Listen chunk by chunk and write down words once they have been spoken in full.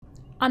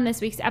On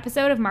this week's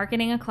episode of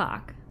Marketing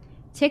O'Clock,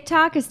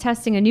 TikTok is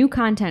testing a new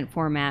content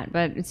format,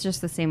 but it's just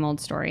the same old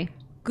story.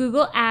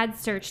 Google Ads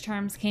search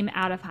terms came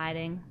out of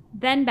hiding,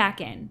 then back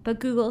in, but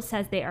Google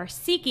says they are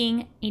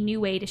seeking a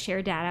new way to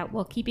share data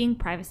while keeping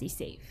privacy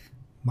safe.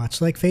 Much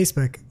like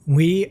Facebook,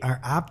 we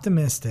are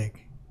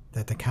optimistic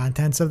that the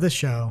contents of the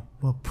show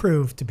will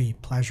prove to be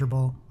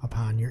pleasurable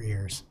upon your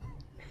ears.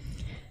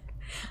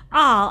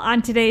 All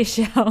on today's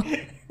show.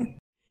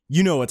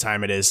 You know what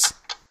time it is.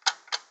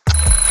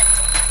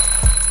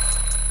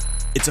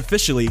 It's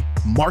officially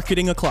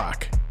Marketing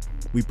O'Clock.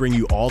 We bring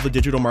you all the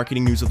digital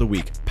marketing news of the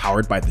week,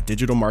 powered by the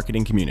digital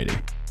marketing community.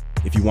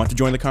 If you want to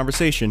join the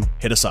conversation,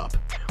 hit us up.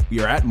 We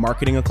are at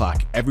Marketing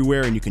O'Clock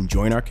everywhere, and you can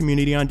join our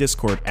community on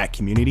Discord at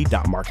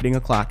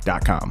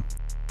community.marketingoclock.com.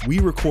 We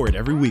record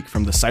every week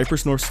from the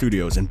Cypress North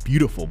Studios in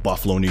beautiful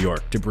Buffalo, New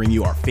York, to bring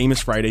you our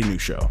famous Friday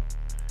news show.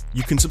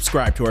 You can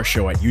subscribe to our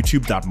show at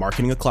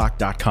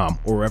youtube.marketingoclock.com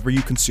or wherever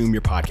you consume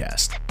your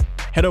podcast.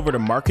 Head over to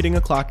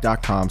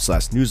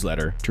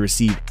marketingoclock.com/newsletter to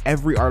receive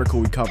every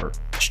article we cover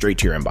straight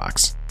to your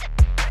inbox.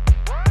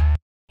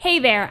 Hey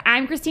there,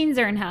 I'm Christine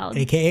Zernheld.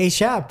 AKA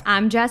Shep.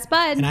 I'm Jess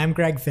Budd. And I'm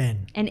Greg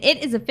Finn. And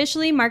it is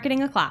officially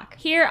Marketing O'Clock.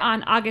 Here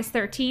on August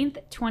 13th,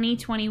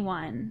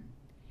 2021.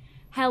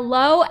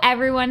 Hello,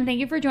 everyone. Thank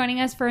you for joining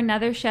us for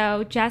another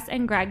show. Jess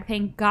and Greg,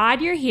 thank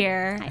God you're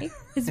here. Hi.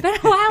 It's been a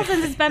while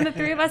since it's been the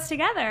three of us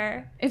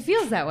together. It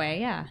feels that way,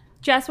 yeah.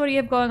 Jess, what do you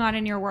have going on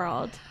in your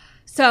world?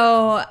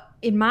 So,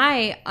 in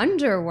my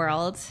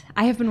underworld,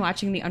 I have been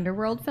watching the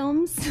Underworld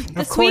films this week.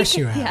 Of course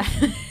you have.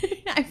 Yeah.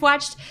 I've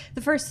watched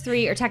the first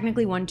three, or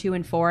technically 1, 2,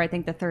 and 4. I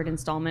think the third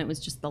installment was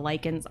just the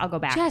Lycans. I'll go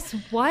back. Jess,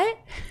 what?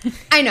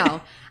 I know.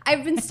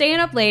 I've been staying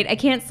up late. I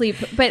can't sleep.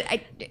 But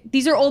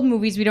these are old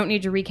movies. We don't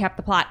need to recap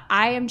the plot.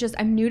 I'm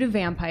new to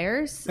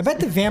vampires. I bet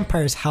the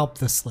vampires help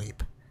the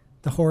sleep.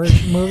 The horror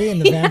movie and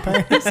the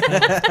vampires.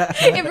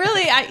 It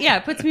really,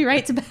 it puts me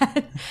right to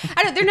bed.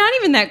 They're not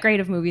even that great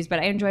of movies, but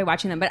I enjoy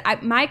watching them.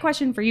 But my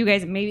question for you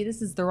guys, maybe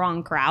this is the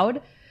wrong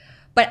crowd,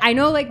 but I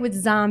know like with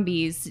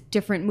zombies,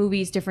 different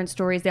movies, different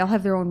stories, they all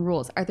have their own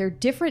rules. Are there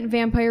different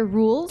vampire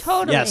rules?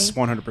 Totally. Yes,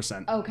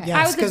 100%. Okay. Yeah.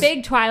 I Yes, was a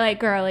big Twilight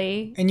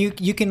girly. And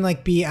you can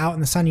like be out in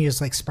the sun, you just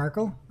like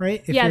sparkle,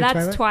 right? If Yeah, you're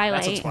that's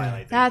Twilight. That's a Twilight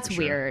thing. That's for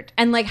sure. weird.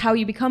 And like how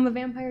you become a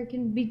vampire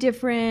can be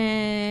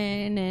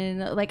different. And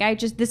like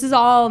this is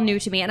all new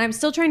to me. And I'm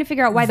still trying to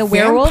figure out why the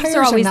werewolves Vampires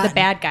are are always not- the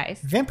bad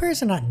guys.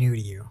 Vampires are not new to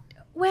you.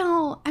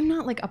 Well, I'm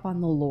not like up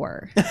on the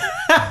lore.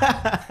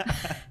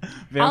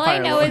 All I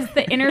know is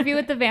the interview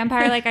with the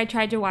vampire. Like I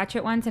tried to watch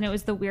it once and it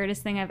was the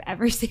weirdest thing I've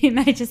ever seen.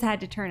 I just had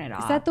to turn it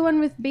off. Is that the one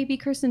with baby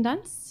Kirsten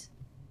Dunst?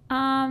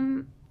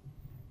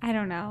 I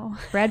don't know.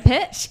 Brad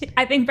Pitt?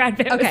 I think Brad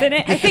Pitt was Okay. in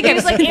it. I think He I've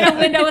was like seen in a that.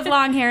 window with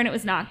long hair and it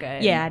was not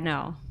good. Yeah,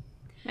 no.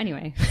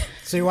 Anyway.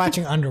 So you're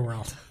watching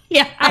Underworld.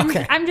 Yeah.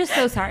 Okay. I'm just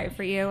so sorry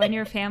for you and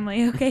your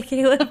family. Okay,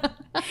 Caleb?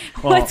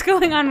 What's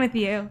going on with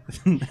you?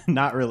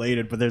 Not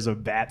related, but there's a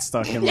bat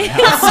stuck in my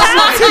house.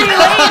 Sounds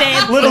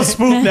related. Little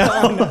spook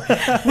now.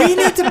 We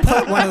need to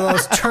put one of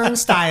those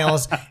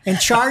turnstiles and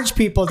charge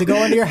people to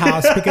go into your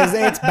house because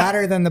it's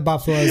better than the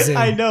Buffalo Zoo.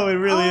 I know, it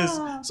really is.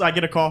 So I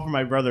get a call from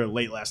my brother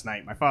late last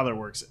night. My father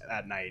works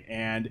at night,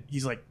 and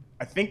he's like,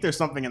 I think there's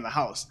something in the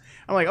house.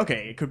 I'm like,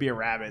 okay, it could be a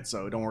rabbit,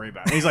 so don't worry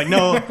about it. And he's like,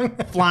 no,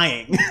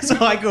 flying. So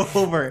I go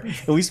over,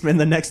 and we spend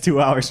the next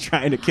 2 hours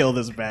trying to kill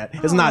this bat.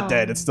 It's not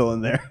dead. It's still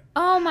in there.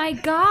 Oh my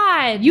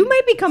God. You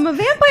might become a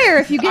vampire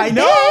if you get I bit.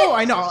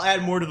 know. I'll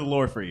add more to the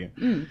lore for you.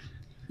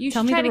 You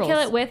Tell should me try the to kill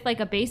rules. it with like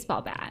a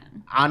baseball bat.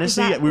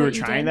 Honestly, Is that we were what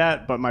you trying did?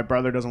 that, but my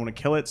brother doesn't want to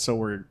kill it, so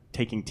we're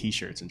taking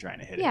T-shirts and trying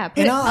to hit Yeah. it. put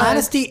In it all on a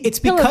honesty, it's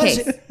because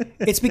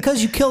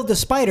pillowcase. you killed the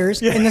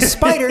spiders, and the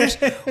spiders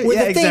were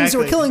Yeah, the things that were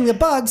exactly. killing the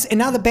bugs, and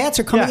now the bats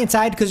are coming Yeah.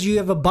 inside because you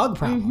have a bug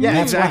problem. Yeah,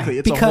 That's exactly. why.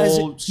 It's a because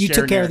whole you took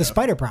shared care of the narrative.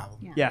 spider problem.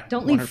 Yeah,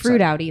 Don't leave 100%. fruit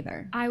out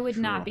either. I would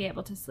not be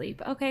able to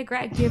sleep. Okay,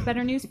 Greg, do you have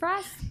better news for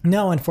us?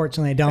 No,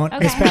 unfortunately, I don't.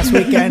 Okay. This past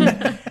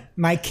weekend,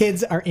 my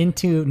kids are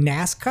into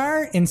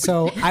NASCAR, and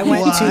so I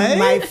went to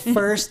my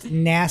first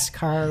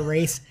NASCAR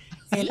race.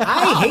 And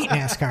I hate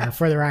NASCAR,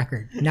 for the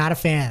record. Not a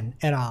fan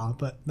at all,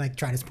 but like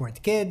try to support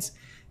the kids.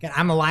 Again,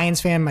 I'm a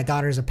Lions fan. My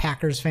daughter's a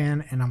Packers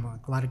fan, and I'm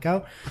like, let it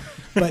go.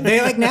 But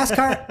they like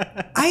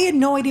NASCAR. I had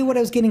no idea what I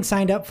was getting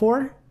signed up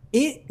for.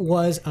 It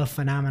was a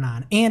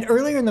phenomenon. And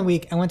earlier in the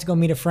week, I went to go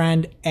meet a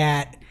friend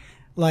at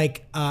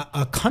like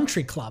a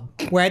country club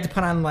where I had to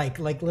put on like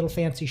little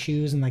fancy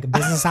shoes and like a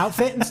business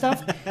outfit and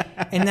stuff.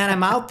 And then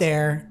I'm out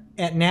there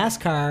at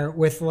NASCAR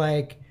with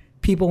like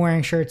people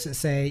wearing shirts that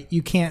say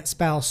you can't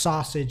spell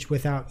sausage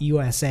without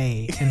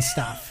USA and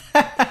stuff.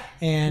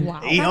 And Wow.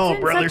 Hey, oh, That's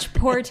in brother. such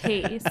poor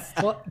taste.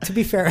 well, to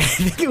be fair, I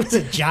think it was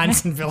a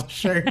Johnsonville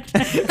shirt,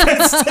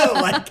 but still,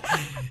 like,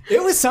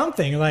 it was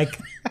something. Like,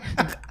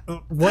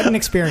 what an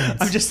experience!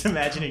 I'm just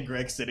imagining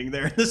Greg sitting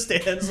there in the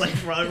stands, like,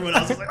 while everyone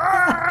else is like,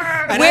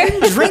 "Argh!" And I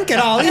didn't drink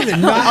at all either.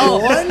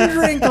 Not one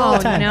drink the whole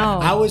time. no.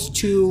 I was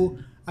too.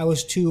 I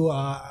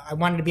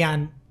wanted to be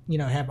on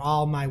have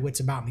all my wits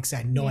about me because I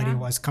had no idea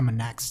what was coming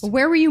next.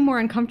 Where were you more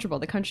uncomfortable,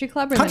 the country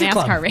club or Country the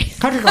NASCAR club. race?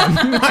 Country club,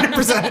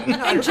 100%.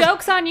 And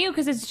joke's on you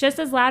because it's just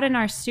as loud in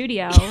our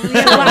studio. We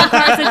have a lot of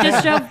cars that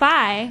just drove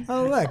by.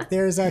 Oh, look,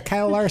 there's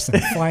Kyle Larson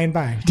flying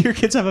by. Do your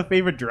kids have a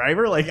favorite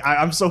driver? Like,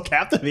 I'm so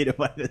captivated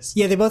by this.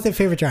 Yeah, they both have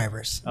favorite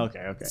drivers.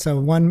 Okay.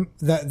 So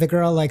the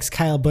girl likes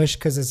Kyle Busch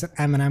because it's an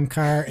M&M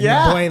car, and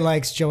Yeah. the boy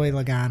likes Joey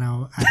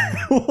Logano. I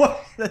don't know.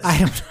 What?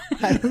 That's-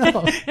 I don't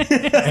know.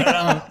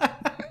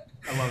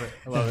 I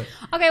love it.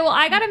 Okay, well,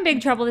 I got in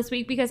big trouble this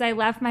week because I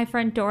left my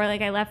front door.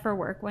 Like, I left for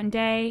work one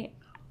day.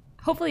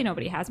 Hopefully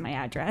nobody has my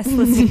address.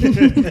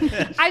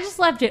 Listen. I just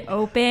left it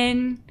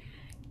open.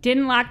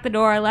 Didn't lock the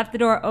door. Left the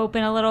door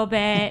open a little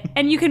bit.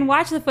 And you can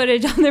watch the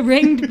footage on the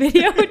Ringed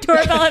video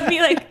doorbell of me,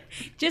 like,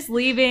 just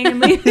leaving and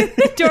leaving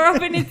the door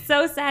open. It's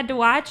so sad to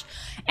watch.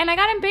 And I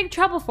got in big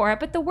trouble for it.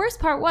 But the worst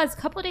part was, a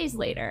couple of days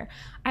later,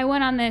 I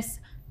went on this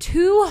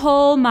 2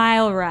 whole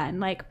mile run,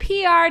 like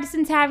PR'd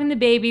since having the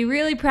baby,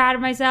 really proud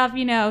of myself,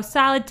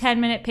 solid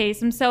 10-minute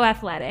pace. I'm so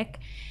athletic.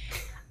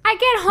 I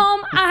get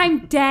home,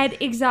 I'm dead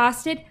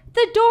exhausted.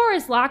 The door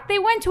is locked. They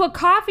went to a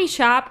coffee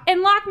shop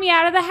and locked me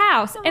out of the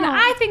house. And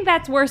I think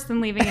that's worse than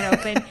leaving it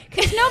open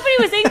because nobody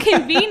was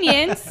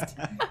inconvenienced.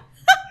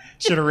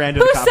 Should have ran to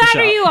the Whose coffee side shop.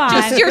 are you on?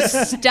 Just your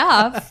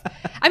stuff.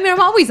 I mean,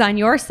 I'm always on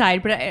your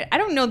side, but I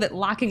don't know that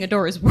locking a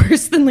door is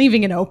worse than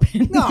leaving it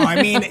open. No,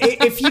 I mean,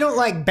 if you don't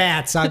like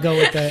bats, I'll go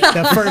with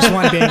the first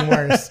one being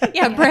worse.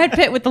 Yeah, Brad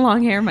Pitt with the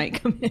long hair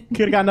might come in. Could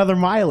have got another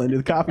mile into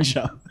the coffee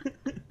shop.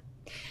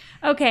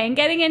 Okay, and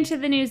getting into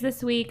the news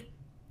this week,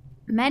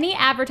 many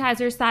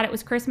advertisers thought it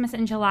was Christmas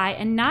in July,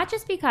 and not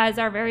just because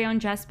our very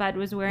own Jess Bud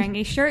was wearing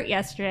a shirt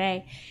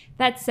yesterday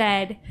that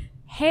said,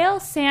 "Hail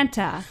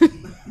Santa,"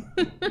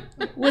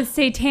 with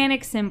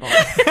satanic symbols.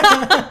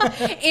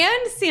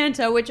 And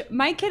Santa, which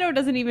my kiddo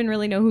doesn't even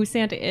really know who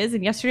Santa is.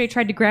 And yesterday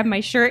tried to grab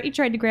my shirt. He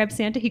tried to grab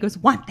Santa. He goes,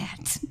 "Want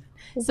that?"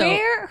 So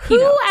he Who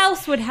knows.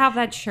 else would have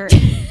that shirt?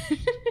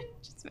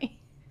 Just me.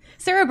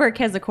 Sarah Burke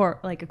has a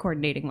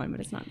coordinating one, but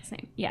it's not the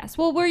same. Yes.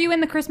 Well, were you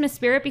in the Christmas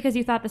spirit because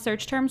you thought the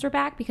search terms were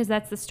back? Because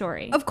that's the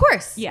story. Of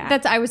course. Yeah.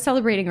 I was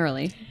celebrating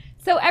early.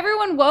 So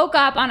everyone woke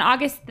up on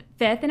August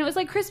 5th, and it was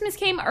like Christmas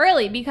came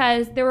early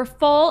because there were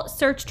full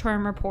search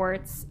term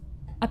reports,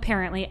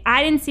 apparently.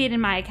 I didn't see it in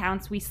my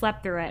accounts. We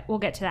slept through it. We'll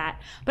get to that.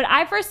 But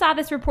I first saw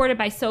this reported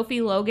by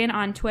Sophie Logan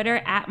on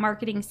Twitter,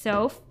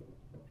 @MarketingSoph.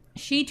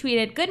 She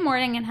tweeted, "Good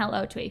morning and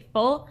hello to a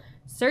full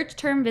search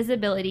term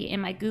visibility in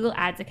my Google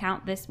Ads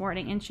account this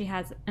morning." And she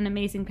has an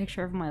amazing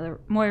picture of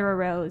Moira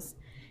Rose,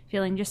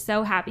 feeling just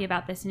so happy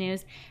about this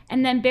news.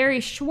 And then Barry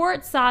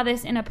Schwartz saw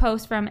this in a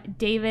post from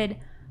David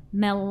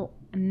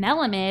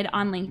Melamed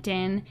on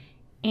LinkedIn,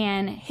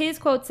 and his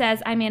quote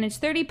says, "I manage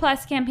 30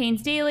 plus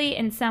campaigns daily,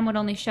 and some would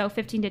only show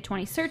 15 to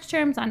 20 search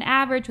terms on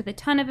average, with a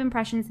ton of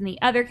impressions in the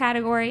other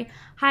category,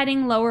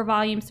 hiding lower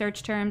volume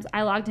search terms.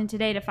 I logged in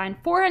today to find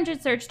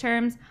 400 search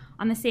terms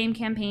on the same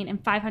campaign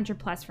and 500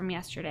 plus from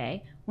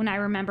yesterday, when I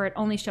remember it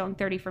only showing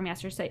 30 from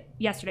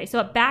yesterday.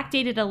 So it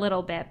backdated a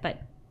little bit,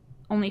 but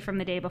only from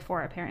the day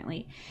before,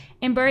 apparently.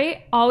 And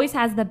Barry always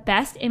has the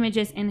best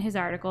images in his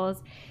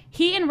articles.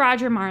 He and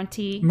Roger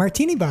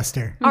Martini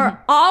Buster.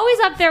 are always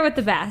up there with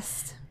the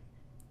best.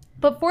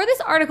 But for this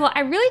article,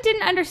 I really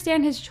didn't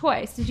understand his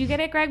choice. Did you get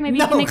it, Greg? Maybe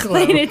you No can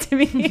explain clue. it to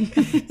me.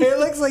 It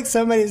looks like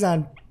somebody's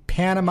on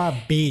Panama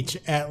Beach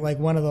at like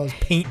one of those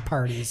paint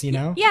parties,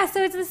 Yeah,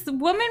 so it's this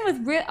woman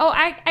with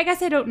I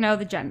guess I don't know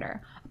the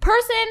gender. A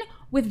person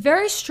with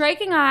very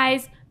striking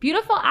eyes,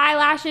 beautiful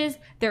eyelashes,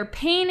 they're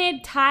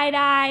painted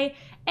tie-dye,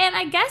 and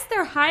I guess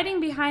they're hiding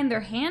behind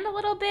their hand a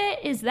little bit.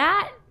 Is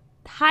that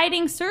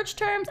hiding search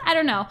terms? I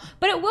don't know.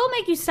 But it will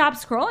make you stop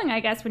scrolling, I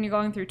guess, when you're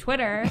going through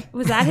Twitter.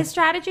 Was that his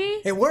strategy?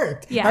 It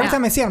worked. Yeah. Every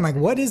time I see it, I'm like,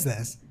 what is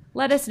this?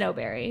 Let us know,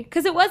 Barry,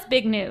 because it was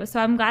big news, so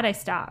I'm glad I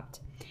stopped.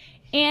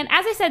 And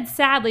as I said,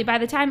 sadly, by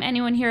the time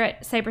anyone here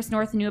at Cypress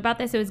North knew about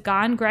this, it was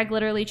gone. Greg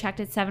literally checked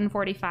at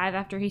 7:45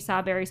 after he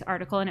saw Barry's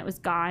article, and it was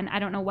gone. I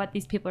don't know what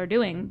these people are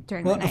doing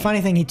during Well, the the night.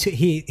 funny thing,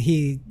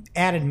 he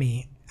added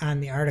me on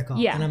the article,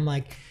 Yeah. and I'm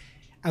like,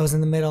 I was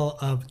in the middle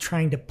of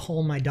trying to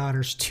pull my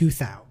daughter's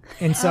tooth out,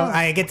 and so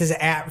I get this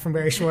app from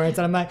Barry Schwartz,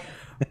 and I'm like,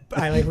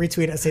 I like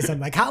retweet it, say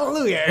something like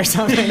 "Hallelujah" or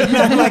something,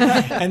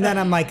 and then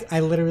I'm like, I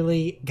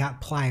literally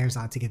got pliers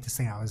out to get this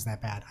thing out. It was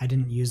that bad. I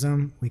didn't use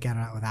them. We got it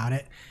out without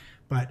it.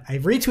 But I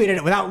retweeted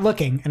it without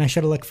looking, and I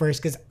should have looked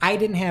first because I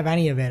didn't have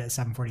any of it at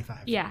 7:45.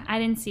 Yeah, I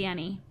didn't see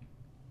any.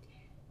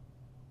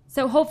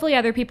 So hopefully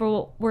other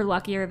people were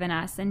luckier than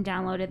us and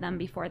downloaded them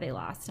before they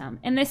lost them.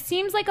 And this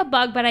seems like a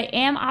bug, but I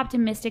am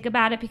optimistic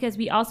about it because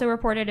we also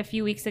reported a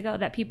few weeks ago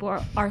that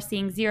people are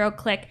seeing zero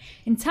click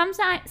and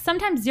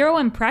sometimes zero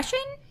impression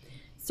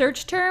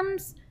search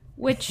terms,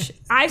 which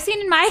I've seen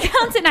in my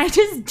accounts and I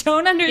just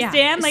don't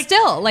understand. Like,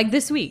 still, like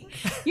this week.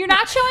 you're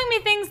not showing me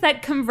things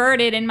that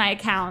converted in my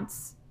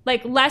accounts.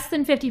 Like less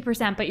than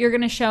 50%, but you're going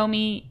to show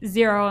me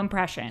zero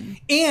impression.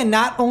 And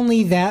not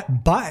only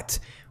that, but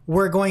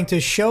we're going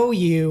to show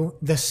you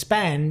the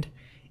spend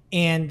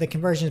and the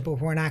conversions, but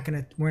we're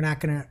going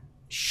to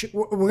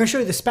show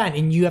you the spend,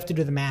 and you have to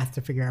do the math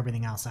to figure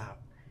everything else out.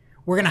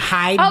 We're going to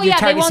hide Oh, your yeah, they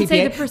target won't CPA. say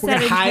the We're going to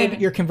percentage hide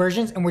that- your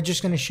conversions, and we're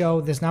just going to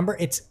show this number.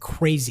 It's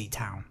crazy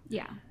town.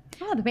 Yeah.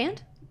 Oh, the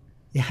band?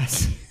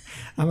 Yes.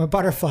 I'm a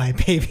butterfly,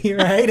 baby,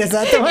 right? Is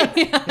that the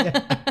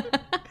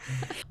one?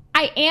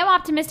 I am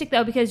optimistic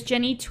though because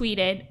Jenny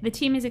tweeted, the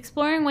team is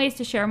exploring ways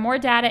to share more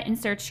data in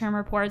search term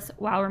reports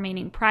while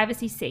remaining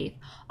privacy safe.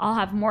 I'll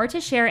have more to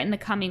share in the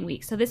coming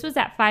weeks. So this was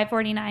at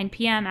 5:49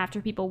 p.m.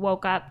 after people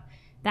woke up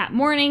that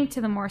morning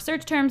to the more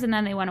search terms and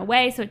then they went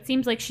away. So it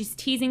seems like she's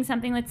teasing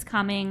something that's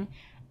coming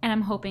and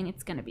I'm hoping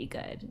it's going to be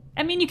good.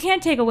 I mean, you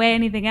can't take away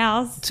anything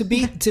else. To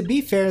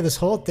be fair, this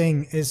whole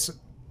thing is,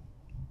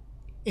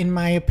 in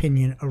my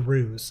opinion, a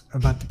ruse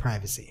about the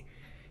privacy.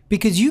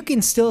 Because you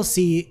can still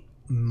see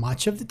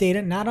much of the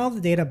data, not all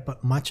the data,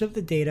 but much of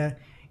the data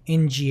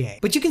in GA.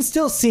 But you can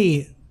still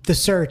see the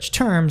search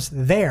terms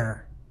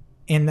there.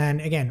 And then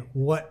again,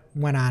 what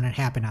went on and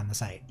happened on the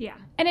site. Yeah.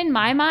 And in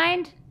my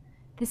mind,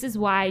 this is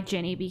why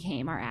Jenny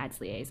became our ads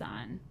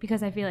liaison.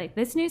 Because I feel like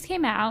this news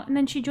came out and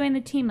then she joined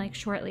the team like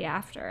shortly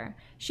after.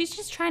 She's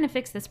just trying to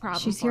fix this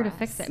problem. She's here for to us.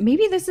 fix it.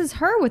 Maybe this is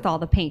her with all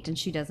the paint and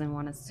she doesn't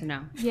want us to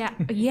know. Yeah.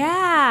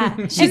 Yeah.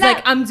 She's And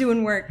like, I'm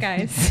doing work,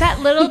 guys. that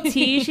little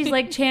T, she's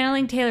like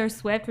channeling Taylor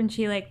Swift when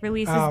she like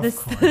releases Of this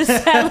course. the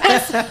set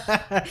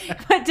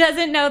list, but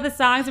doesn't know the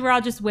songs. And we're all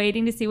just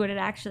waiting to see what it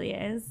actually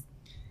is.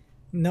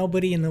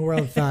 Nobody in the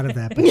world thought of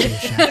that,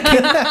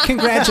 Patricia.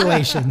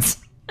 Congratulations.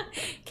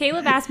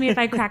 Caleb asked me if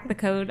I cracked the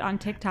code on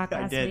TikTok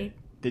last week.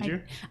 Did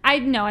you? I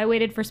know. I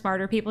waited for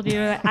smarter people to do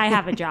it. I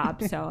have a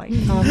job, so I,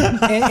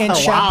 And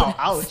shop,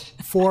 Ouch.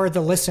 for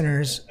the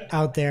listeners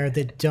out there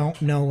that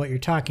don't know what you're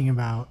talking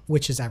about,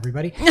 which is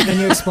everybody, can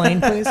you explain,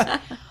 please?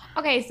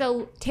 okay.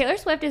 So Taylor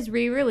Swift is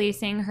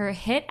re-releasing her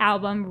hit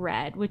album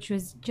Red, which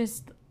was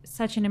just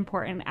such an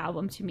important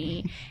album to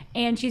me,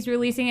 and she's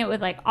releasing it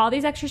with like all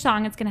these extra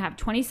songs. It's gonna have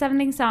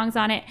 27 songs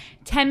on it,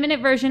 10-minute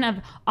version of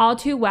All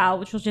Too Well,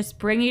 which will just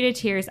bring you to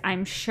tears,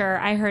 I'm sure.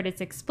 I heard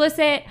it's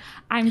explicit.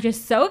 I'm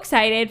just so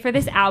excited for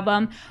this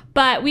album,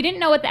 but we didn't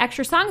know what the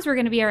extra songs were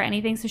gonna be or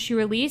anything, so she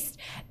released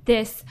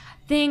this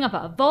thing of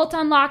a vault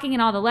unlocking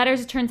and all the letters.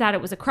 It turns out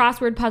it was a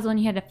crossword puzzle and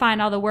you had to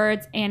find all the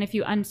words, and if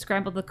you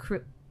unscrambled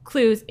the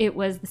clues, it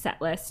was the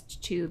set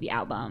list to the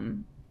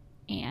album.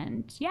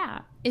 And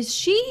yeah, Is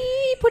she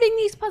putting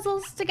these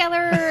puzzles together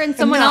and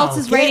someone No, else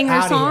is get writing her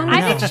outta here. song? No.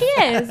 I think she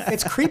is.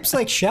 It's creeps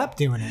like Shep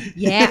doing it.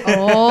 Yeah.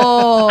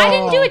 Oh. I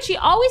didn't do it. She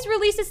always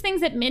releases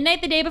things at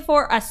midnight the day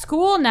before a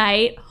school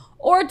night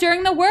or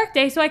during the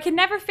workday, so I can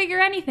never figure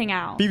anything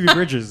out. Phoebe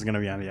Bridgers is going to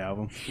be on the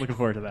album. Looking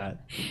forward to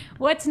that.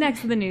 What's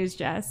next in the news,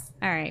 Jess?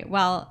 All right.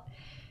 Well,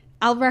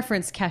 I'll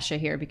reference Kesha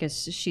here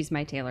because she's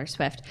my Taylor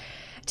Swift.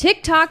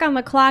 TikTok on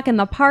the clock and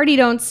the party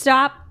don't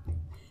stop.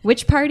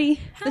 Which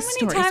party? How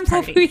many times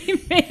have we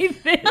made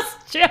this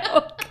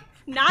joke?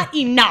 Not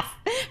enough.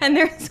 And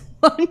there's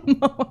one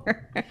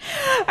more.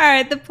 All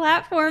right. The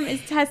platform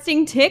is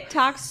testing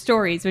TikTok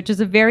Stories, which is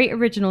a very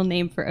original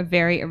name for a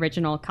very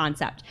original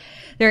concept.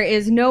 There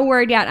is no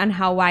word yet on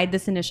how wide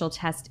this initial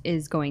test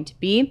is going to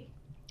be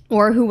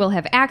or who will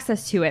have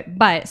access to it,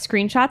 but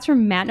screenshots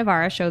from Matt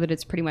Navarra show that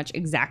it's pretty much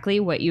exactly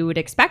what you would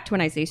expect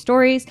when I say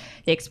stories.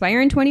 They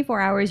expire in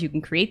 24 hours. You can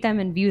create them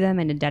and view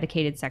them in a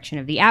dedicated section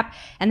of the app,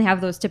 and they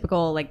have those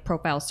typical like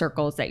profile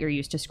circles that you're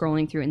used to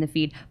scrolling through in the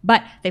feed,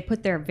 but they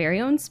put their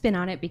very own spin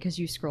on it because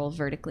you scroll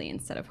vertically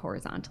instead of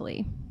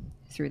horizontally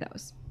through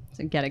those.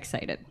 So get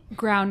excited.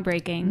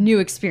 Groundbreaking. New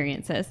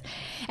experiences.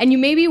 And you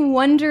may be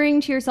wondering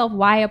to yourself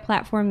why a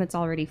platform that's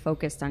already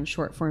focused on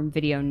short form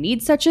video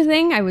needs such a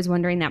thing. I was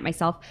wondering that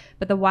myself,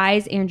 but the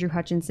wise Andrew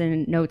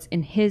Hutchinson notes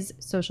in his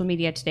Social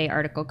Media Today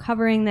article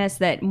covering this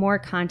that more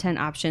content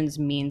options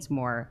means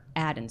more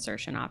ad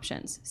insertion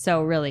options.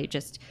 So really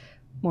just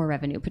more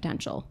revenue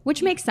potential,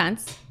 which makes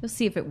sense. We'll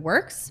see if it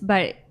works,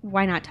 but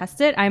why not test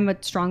it? I'm a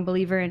strong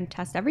believer in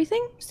test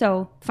everything,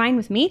 so fine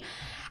with me.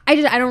 I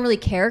don't really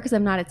care because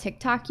I'm not a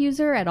TikTok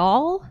user at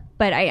all,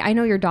 but I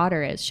know your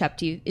daughter is. Shep,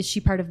 is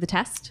she part of the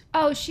test?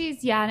 Oh,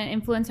 she's,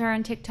 an influencer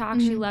on TikTok.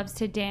 She loves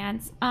to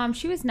dance.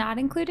 She was not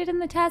included in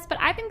the test, but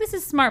I think this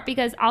is smart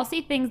because I'll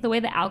see things the way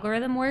the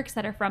algorithm works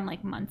that are from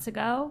like months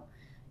ago,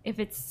 if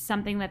it's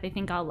something that they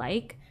think I'll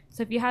like.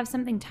 So if you have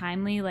something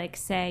timely, like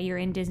say you're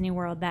in Disney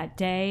World that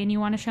day and you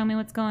want to show me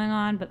what's going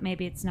on, but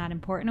maybe it's not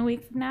important a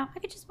week from now, I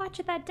could just watch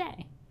it that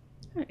day.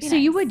 So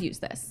you would use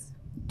this?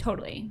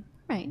 Totally.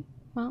 Right.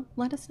 Well,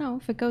 let us know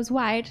if it goes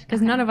wide,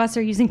 because none of us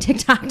are using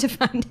TikTok to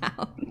find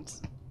out.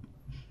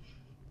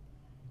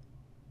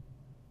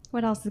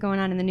 What else is going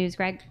on in the news,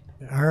 Greg?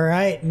 All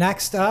right.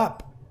 Next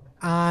up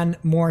on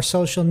more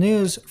social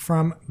news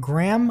from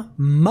Graham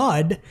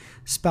Mudd,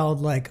 spelled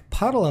like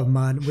puddle of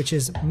mud, which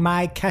is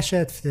my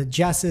Kesha to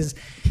Jess's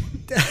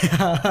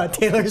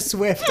Taylor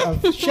Swift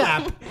of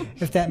Shep,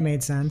 if that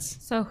made sense.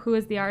 So who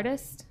is the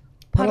artist?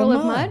 Puddle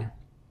of Mud?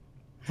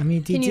 I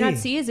mean, DT. Can you not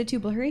see? Is it too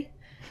blurry?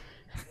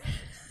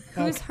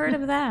 Who's heard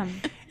of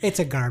them? It's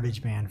a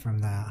garbage band from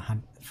the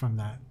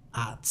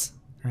aughts,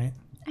 right?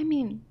 I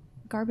mean,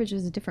 Garbage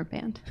is a different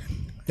band.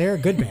 They're a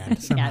good band. Yeah,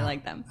 somehow. I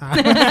like them.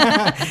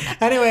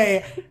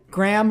 Anyway,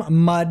 Graham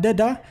Mudd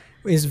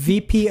is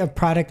VP of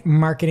Product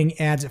Marketing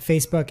Ads at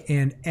Facebook,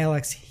 and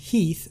Alex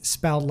Heath,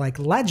 spelled like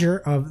Ledger,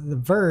 of The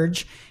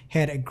Verge,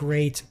 had a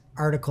great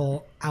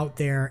article out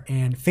there,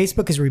 and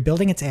Facebook is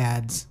rebuilding its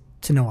ads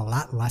to know a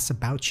lot less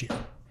about you.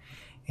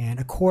 And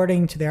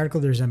according to the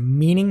article, there's a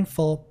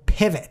meaningful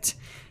pivot.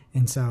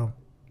 And so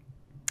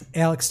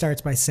Alex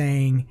starts by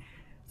saying,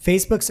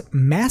 Facebook's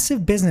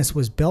massive business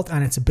was built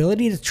on its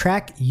ability to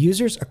track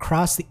users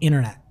across the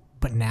internet.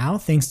 But now,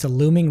 thanks to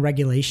looming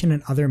regulation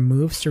and other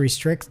moves to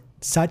restrict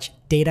such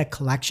data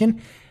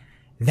collection,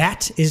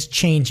 that is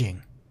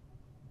changing.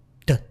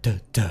 Duh, duh,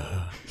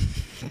 duh.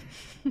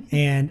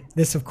 And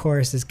this, of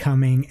course, is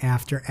coming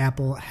after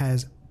Apple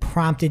has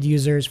prompted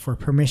users for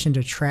permission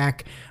to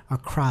track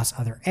across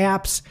other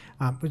apps,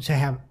 to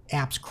have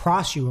apps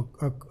cross you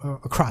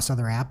across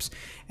other apps,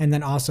 and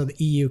then also the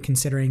EU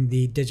considering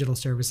the Digital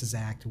Services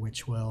Act,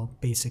 which will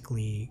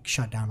basically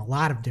shut down a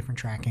lot of different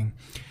tracking.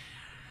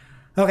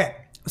 Okay,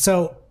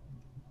 so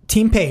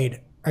Team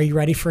Paid, are you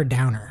ready for a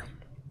downer?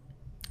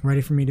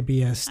 Ready for me to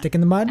be a stick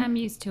in the mud? I'm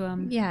used to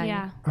them.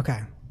 Yeah. Okay.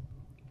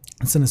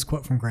 Listen to this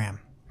quote from Graham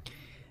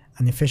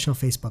on the official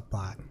Facebook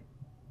blog.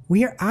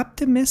 We are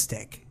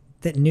optimistic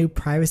that new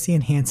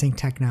privacy-enhancing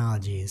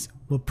technologies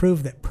will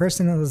prove that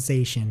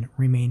personalization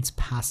remains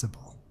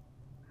possible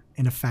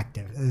and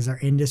effective as our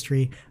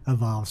industry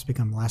evolves to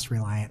become less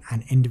reliant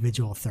on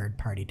individual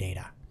third-party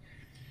data.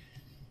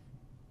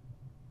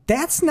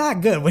 That's not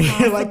good. When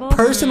you're like,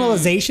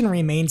 personalization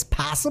remains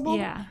possible?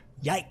 Yeah.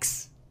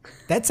 Yikes.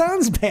 That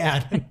sounds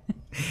bad. And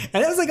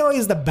that was like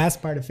always the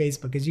best part of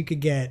Facebook, is you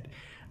could get,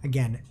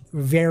 again,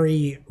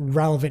 very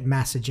relevant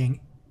messaging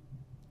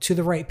to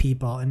the right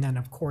people, and then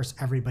of course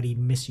everybody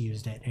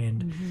misused it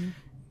and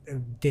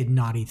did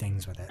naughty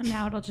things with it. And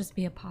now it'll just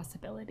be a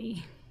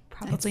possibility.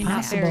 Probably It's not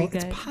possible. very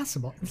good. It's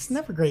possible. It's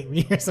never great when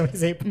you hear somebody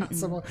say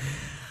possible.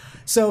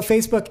 So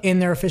Facebook, in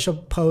their official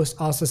post,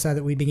 also said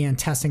that we began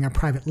testing our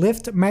private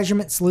lift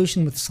measurement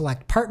solution with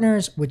select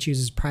partners, which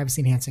uses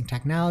privacy-enhancing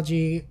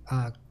technology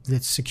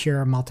that's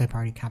secure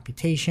multi-party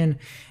computation.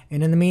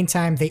 And in the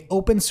meantime, they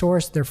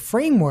open-sourced their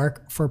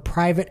framework for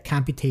private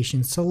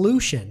computation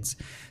solutions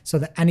so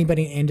that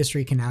anybody in the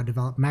industry can now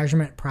develop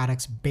measurement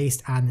products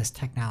based on this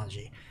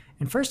technology.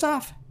 And first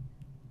off,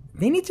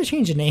 they need to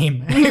change the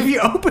name. If you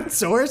open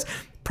source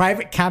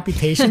private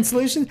computation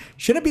solutions,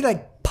 should it be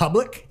like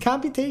public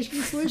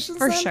computation solutions?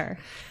 For then? sure.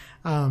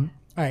 All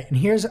right, and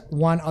here's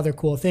one other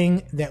cool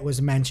thing that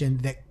was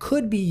mentioned that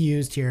could be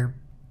used here.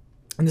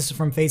 And this is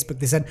from Facebook.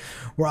 They said,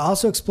 we're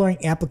also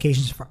exploring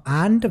applications for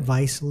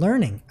on-device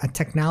learning, a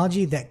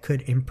technology that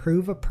could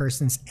improve a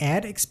person's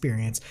ad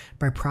experience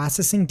by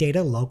processing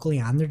data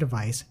locally on their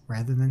device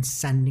rather than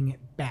sending it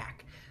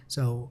back.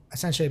 So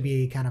essentially it'd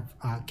be kind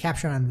of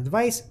captured on the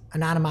device,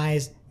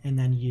 anonymized, and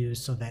then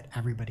used so that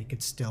everybody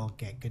could still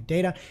get good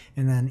data.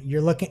 And then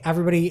you're looking,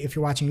 everybody, if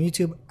you're watching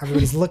YouTube,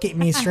 everybody's looking at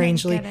me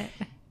strangely,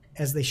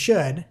 as they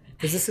should,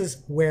 because this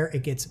is where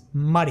it gets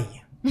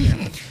muddy.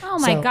 Yeah. Oh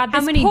my So- God, How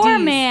this many poor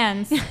Ds?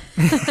 man.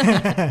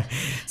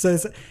 So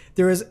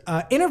there was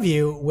an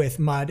interview with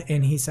Mud,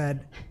 and he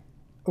said,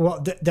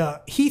 well,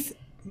 the Heath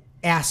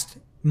asked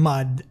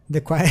Mud the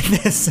question.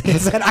 He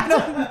said, I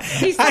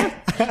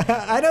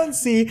don't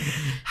see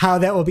how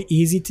that will be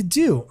easy to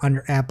do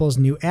under Apple's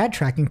new ad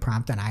tracking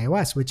prompt on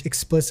iOS, which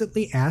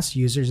explicitly asks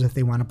users if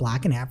they want to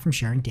block an app from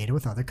sharing data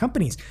with other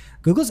companies.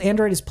 Google's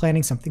Android is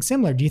planning something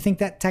similar. Do you think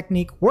that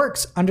technique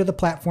works under the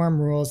platform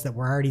rules that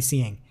we're already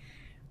seeing?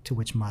 To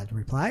which Mud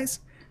replies,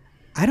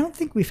 I don't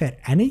think we've had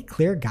any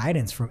clear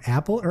guidance from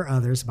Apple or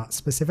others about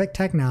specific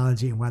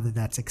technology and whether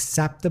that's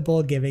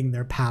acceptable given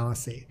their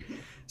policy.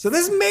 So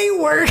this may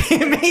work.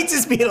 It may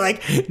just be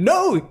like,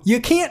 no,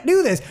 you can't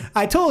do this.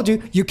 I told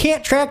you, you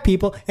can't track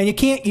people and you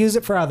can't use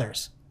it for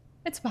others.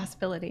 It's a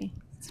possibility.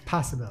 It's a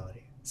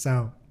possibility.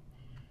 So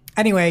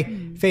anyway,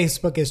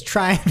 Facebook is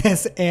trying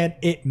this and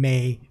it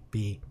may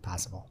be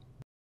possible.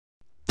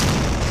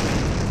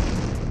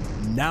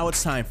 Now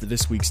it's time for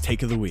this week's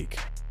Take of the Week.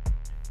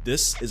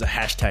 This is a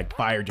hashtag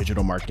fire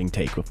digital marketing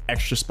take with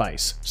extra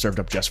spice served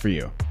up just for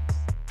you.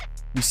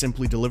 We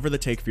simply deliver the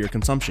take for your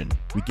consumption.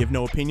 We give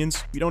no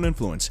opinions, we don't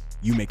influence,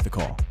 you make the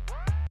call.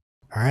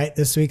 All right,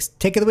 this week's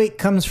Take of the Week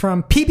comes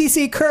from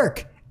PBC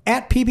Kirk,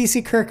 at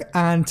PBC Kirk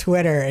on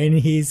Twitter, and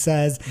he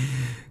says,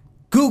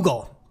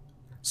 Google.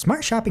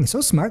 Smart shopping is so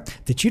smart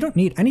that you don't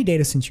need any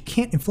data since you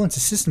can't influence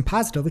the system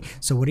positively,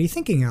 so what are you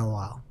thinking,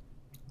 LOL?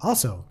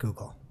 Also,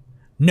 Google.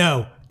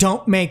 No,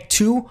 don't make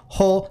 2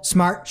 whole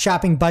smart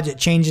shopping budget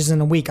changes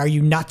in a week. Are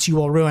you nuts? You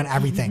will ruin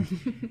everything.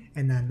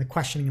 And then the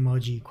questioning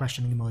emoji,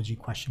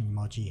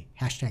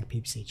 hashtag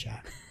PBC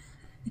chat.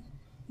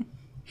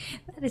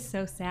 That is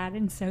so sad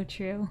and so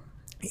true.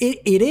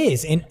 It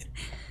is. And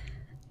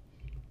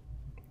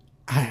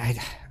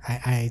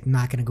I'm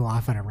not going to go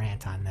off on a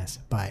rant on this,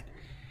 but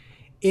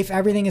if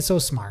everything is so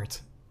smart,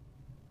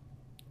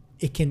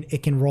 it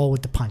can roll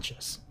with the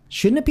punches.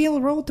 Shouldn't it be able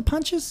to roll with the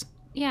punches?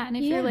 Yeah, and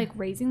if you're like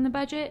raising the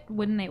budget,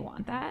 wouldn't they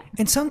want that?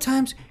 And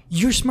sometimes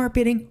your smart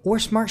bidding or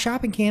smart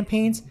shopping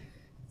campaigns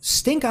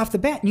stink off the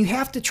bat, and you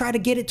have to try to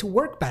get it to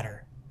work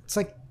better. It's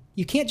like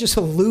you can't just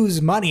lose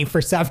money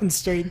for 7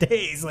 straight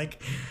days.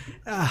 Like,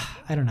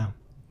 I don't know.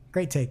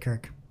 Great take,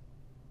 Kirk.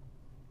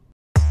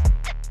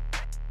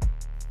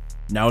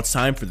 Now it's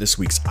time for this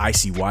week's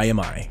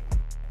ICYMI.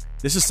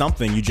 This is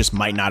something you just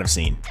might not have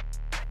seen.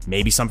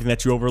 Maybe something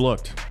that you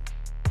overlooked.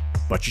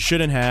 But you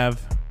shouldn't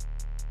have.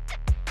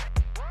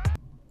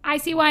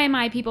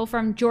 ICYMI people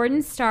from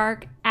Jordan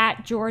Stark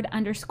at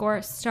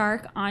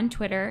Jord_Stark on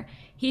Twitter.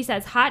 He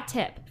says, hot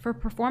tip, for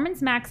Performance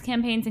Max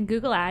campaigns and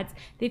Google Ads,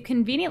 they've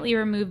conveniently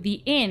removed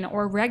the in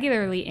or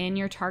regularly in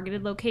your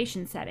targeted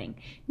location setting.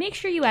 Make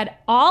sure you add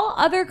all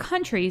other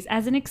countries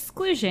as an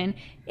exclusion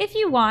if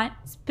you want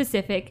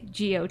specific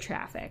geo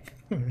traffic.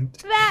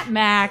 That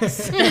Max.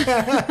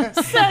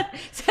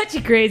 Such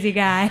a crazy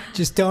guy.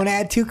 Just don't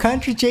add 2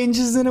 country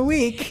changes in a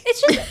week.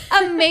 It's just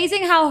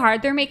amazing how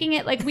hard they're making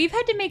it. Like, we've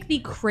had to make the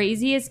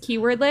craziest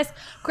keyword list.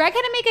 Greg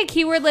had to make a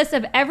keyword list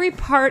of every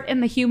part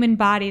in the human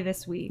body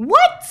this week.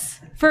 What?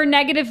 For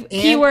negative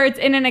keywords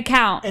in an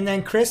account. And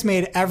then Chris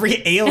made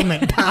every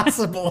ailment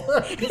possible.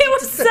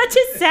 It was such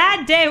a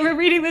sad day. We're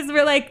reading this,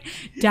 we're like,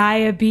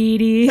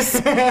 diabetes,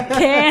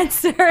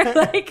 cancer,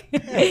 like,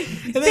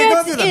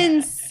 that's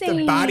insane.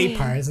 The body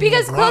parts.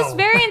 because close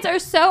variants are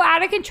so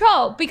out of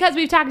control. Because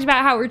we've talked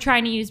about how we're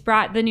trying to use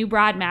the new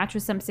broad match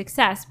with some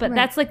success, but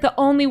that's like the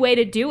only way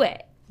to do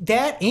it.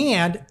 That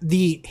and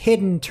the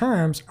hidden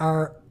terms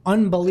are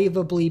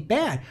unbelievably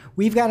bad.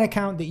 We've got an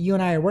account that you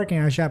and I are working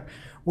on, Shep,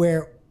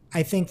 where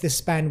I think the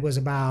spend was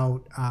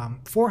about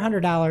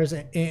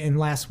 $400 in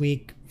last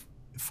week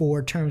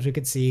for terms we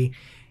could see,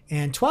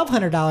 and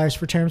 $1,200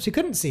 for terms we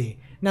couldn't see.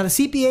 Now the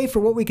CPA for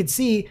what we could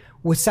see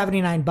was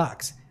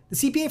 $79. The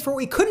CPA for what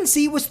we couldn't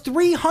see was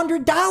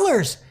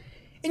 $300,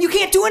 and you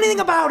can't do anything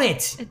about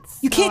it.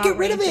 You can't get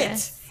rid of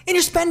it, and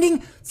you're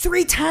spending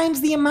 3 times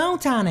the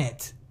amount on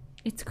it.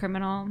 It's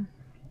criminal.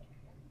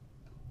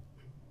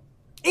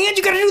 And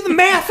you got to do the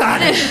math on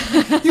it.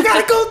 You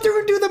got to go through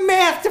and do the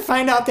math to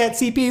find out that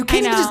CPA. You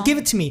can't even just give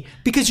it to me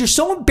because you're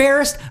so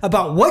embarrassed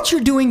about what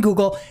you're doing,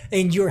 Google,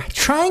 and you're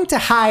trying to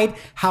hide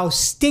how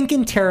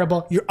stinking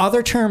terrible your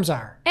other terms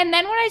are. And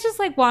then when I just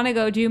like want to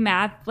go do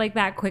math like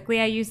that quickly,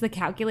 I use the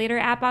calculator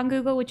app on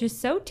Google, which is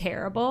so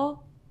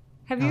terrible.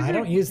 Have you? I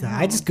don't use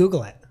that. I just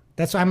Google it.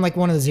 That's why I'm like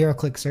one of the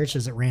 0-click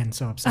searches that Rand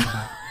so upset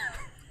about.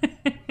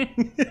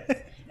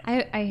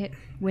 I hit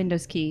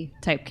Windows key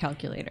type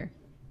calculator.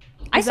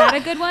 Is that a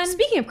good one?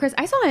 Speaking of Chris,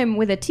 I saw him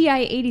with a TI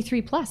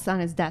 83 Plus on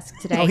his desk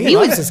today. Oh, he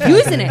loves was his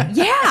using it.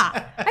 Yeah.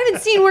 I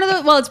haven't seen one of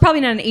those. Well, it's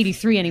probably not an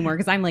 83 anymore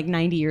because I'm like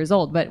 90 years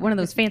old, but one of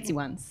those fancy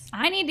ones.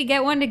 I need to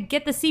get one to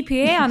get the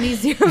CPA on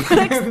these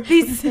 0-clicks,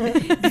 these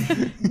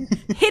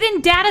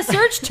hidden data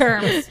search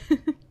terms.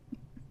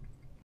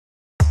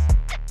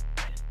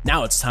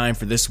 Now it's time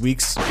for this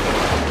week's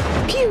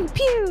Pew,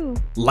 pew.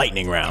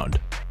 lightning round.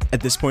 At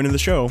this point in the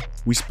show,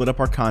 we split up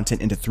our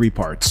content into 3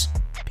 parts: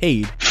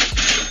 paid,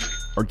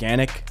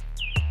 organic,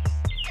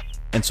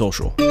 and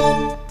social.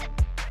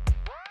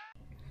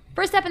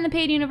 First up in the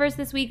paid universe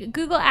this week,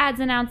 Google Ads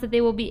announced that they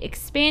will be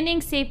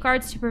expanding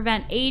safeguards to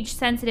prevent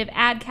age-sensitive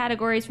ad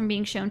categories from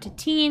being shown to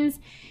teens,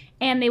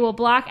 and they will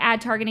block ad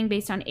targeting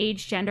based on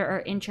age, gender,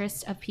 or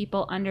interests of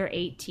people under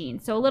 18.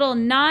 So a little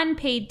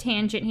non-paid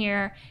tangent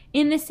here.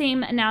 In the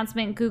same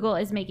announcement, Google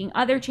is making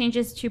other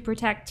changes to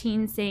protect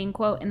teens, saying,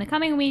 quote, in the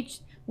coming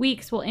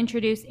weeks, we'll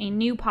introduce a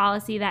new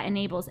policy that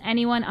enables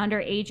anyone under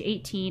age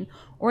 18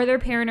 or their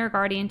parent or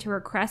guardian to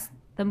request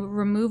the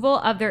removal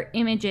of their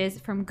images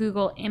from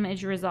Google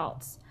image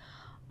results.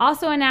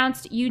 Also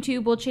announced,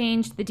 YouTube will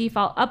change the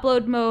default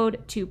upload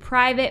mode to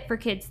private for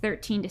kids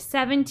 13 to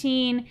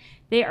 17.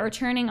 They are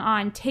turning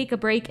on take a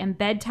break and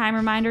bedtime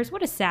reminders.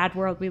 What a sad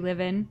world we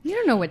live in. You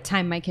don't know what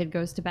time my kid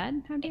goes to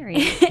bed. How dare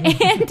you?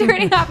 And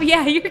turning off,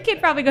 yeah, your kid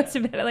probably goes to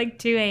bed at like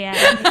 2 a.m.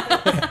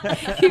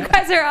 You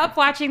guys are up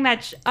watching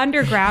that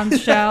Underground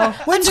show.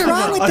 What's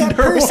wrong with that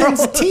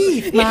person's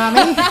teeth,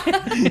 Mommy?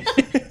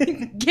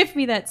 Give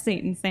me that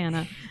Satan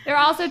Santa. They're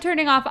also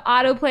turning off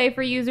autoplay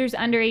for users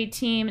under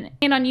 18.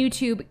 And on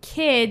YouTube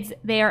Kids,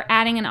 they are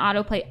adding an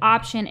autoplay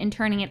option and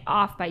turning it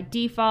off by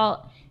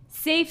default.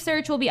 Safe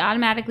search will be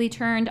automatically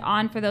turned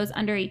on for those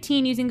under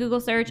 18 using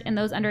Google Search, and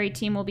those under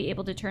 18 will not be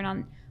able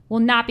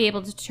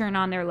to turn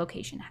on their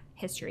location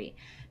history.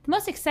 The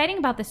most exciting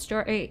about the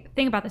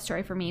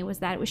story for me was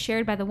that it was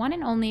shared by the one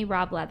and only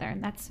Rob Leather,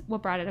 and that's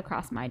what brought it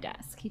across my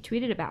desk. He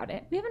tweeted about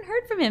it. We haven't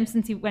heard from him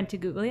since he went to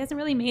Google. He hasn't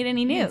really made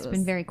any news. It's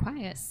been very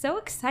quiet. So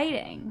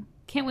exciting.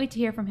 Can't wait to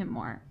hear from him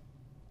more.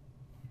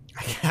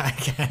 I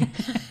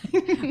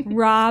can't.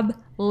 Rob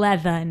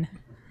Leather.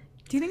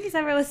 Do you think he's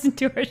ever listened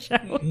to our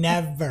show?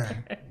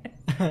 Never.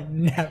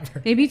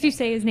 Never. Maybe if you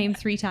say his name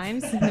 3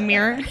 times in the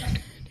mirror,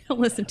 he'll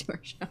listen to our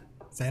show.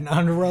 Is that an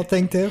underworld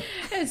thing too?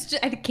 It's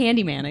just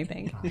Candyman, I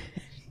think.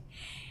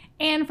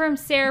 And from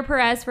Sarah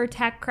Perez for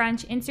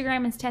TechCrunch,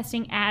 Instagram is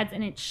testing ads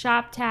in its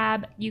shop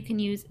tab. You can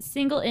use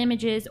single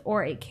images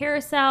or a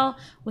carousel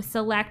with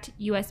select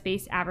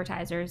US-based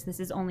advertisers. This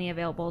is only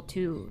available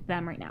to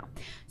them right now.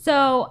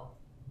 So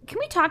Can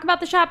we talk about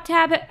the shop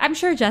tab? I'm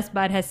sure Just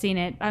Bud has seen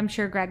it. I'm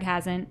sure Greg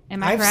hasn't.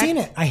 Am I I've correct? seen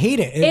it. I hate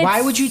it. It's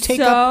Why would you take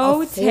so up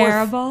a fourth?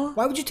 terrible.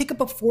 Why would you take up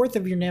a fourth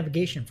of your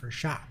navigation for a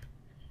shop?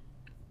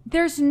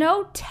 There's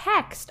no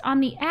text on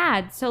the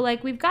ad. So,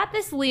 like, we've got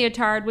this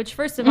leotard, which,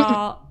 first of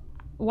all,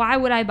 why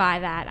would I buy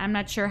that? I'm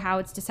not sure how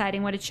it's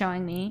deciding what it's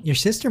showing me. Your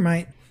sister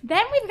might.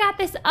 Then we've got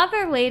this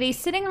other lady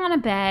sitting on a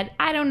bed.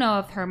 I don't know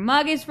if her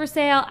mug is for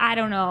sale. I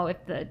don't know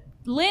if the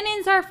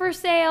linens are for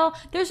sale.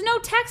 There's no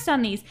text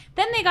on these.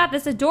 Then they got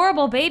this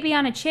adorable baby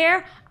on a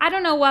chair. I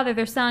don't know whether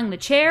they're selling the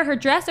chair, her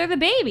dress, or the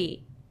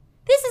baby.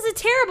 This is a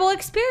terrible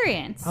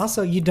experience.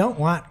 Also, you don't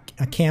want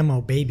a camo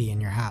baby in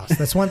your house.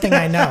 That's one thing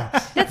I know.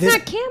 That's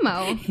not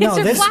camo. No, These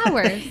are this-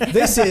 flowers.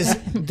 This is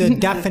the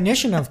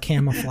definition of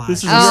camouflage.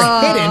 This is-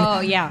 You're hidden. Oh,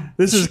 yeah.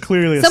 This is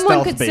clearly a Someone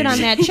stealth could baby. sit on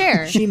that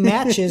chair. She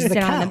matches the Sit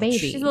couch. on the baby.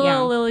 She's a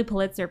little Lily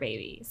Pulitzer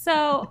baby.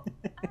 So,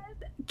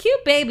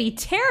 cute baby,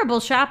 terrible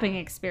shopping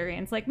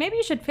experience. Like, maybe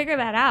you should figure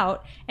that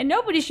out, and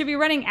nobody should be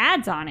running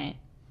ads on it.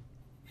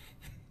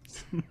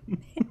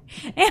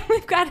 And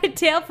we've got a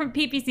tale from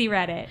PPC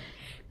Reddit.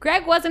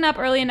 Greg wasn't up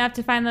early enough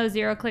to find those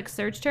zero-click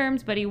search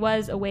terms, but he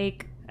was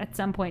awake at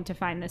some point to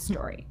find this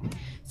story.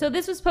 So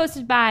this was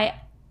posted by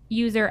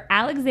user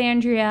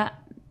Alexandria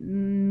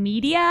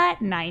Media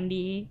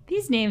 90.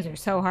 These names are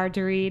so hard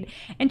to read.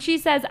 And she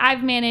says,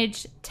 I've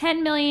managed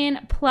 10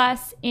 million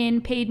plus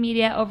in paid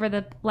media over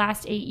the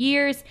last 8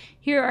 years.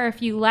 Here are a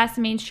few less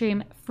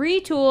mainstream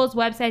free tools,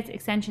 websites,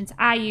 extensions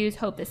I use.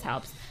 Hope this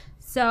helps.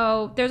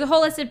 So there's a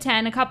whole list of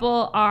 10. A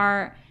couple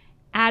are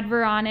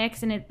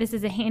Adveronics, and this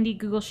is a handy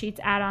Google Sheets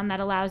add-on that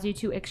allows you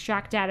to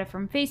extract data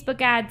from Facebook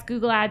ads,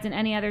 Google ads, and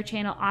any other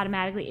channel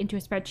automatically into a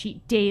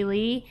spreadsheet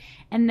daily.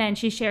 And then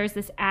she shares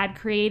this ad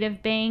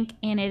creative bank,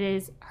 and it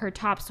is her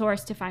top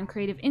source to find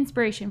creative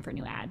inspiration for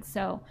new ads.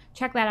 So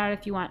check that out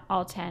if you want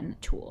all 10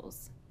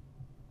 tools.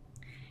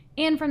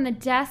 And from the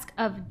desk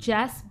of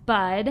Jess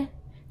Budd,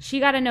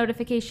 she got a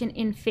notification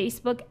in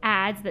Facebook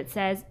ads that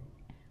says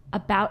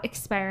about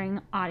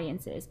expiring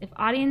audiences. If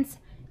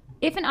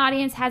an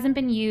audience hasn't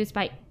been used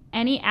by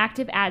any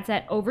active ad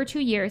set over 2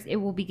 years, it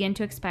will begin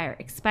to expire.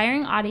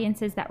 Expiring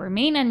audiences that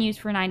remain unused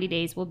for 90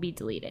 days will be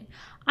deleted.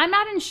 I'm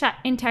not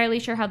entirely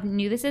sure how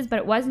new this is, but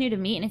it was new to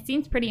me, and it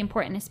seems pretty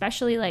important,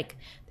 especially like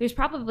there's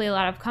probably a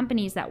lot of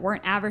companies that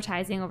weren't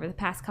advertising over the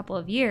past couple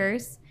of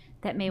years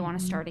that may want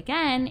to start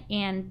again,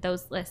 and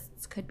those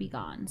lists could be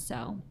gone.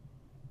 So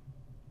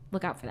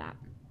look out for that.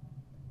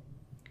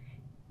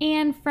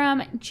 And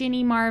from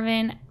Ginny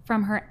Marvin,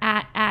 from her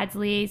 @ads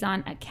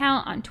liaison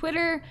account on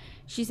Twitter,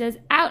 she says,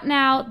 out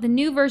now, the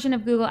new version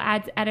of Google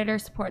Ads Editor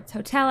supports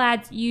hotel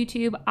ads,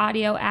 YouTube,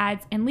 audio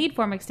ads, and lead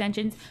form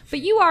extensions.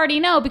 But you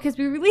already know because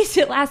we released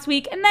it last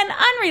week and then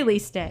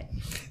unreleased it.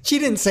 She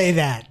didn't say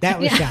that. That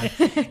was shot.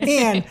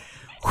 And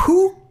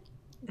who,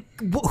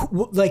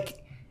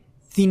 like,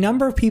 the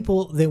number of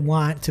people that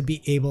want to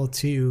be able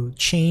to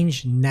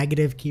change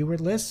negative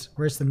keyword lists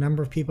versus the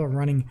number of people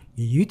running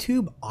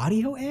YouTube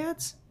audio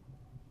ads?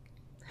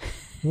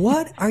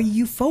 What are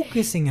you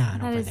focusing on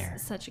That over is there?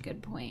 such a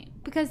good point.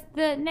 Because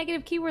the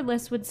negative keyword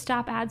list would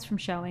stop ads from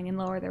showing and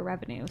lower their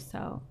revenue.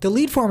 So The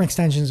lead form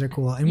extensions are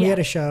cool. And we Yeah. had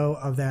a show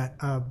of that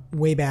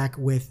way back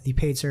with the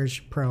Paid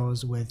Search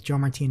Pros with Joe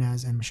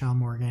Martinez and Michelle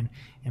Morgan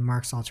and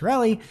Mark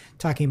Saltarelli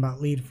talking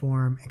about lead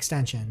form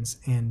extensions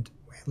and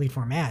lead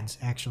form ads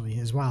actually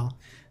as well.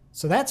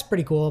 So that's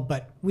pretty cool,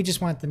 but we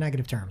just want the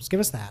negative terms. Give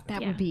us that.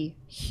 That Yeah. would be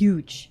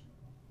huge.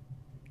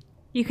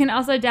 you can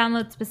also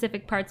download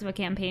specific parts of a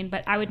campaign,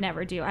 but I would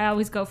never do. I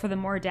always go for the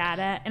more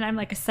data, and I'm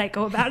like a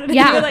psycho about it.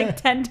 Yeah. I do it like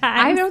 10 times.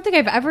 I don't think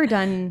I've ever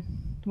done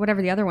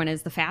whatever the other one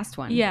is, the fast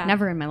one. Yeah.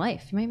 Never in my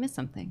life. You might miss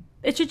something.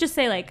 It should just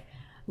say like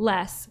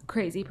less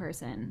crazy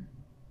person.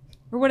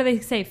 Or what do they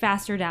say?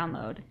 Faster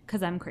download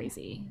because I'm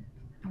crazy.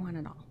 I want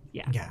it all.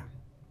 Yeah.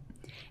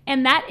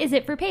 And that is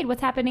it for paid.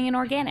 What's happening in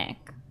organic?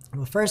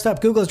 Well, first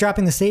up, Google is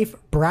dropping the safe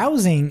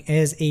browsing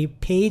as a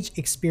page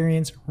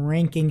experience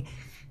ranking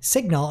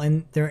signal,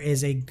 and there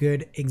is a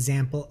good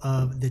example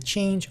of the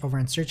change over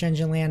on Search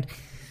Engine Land.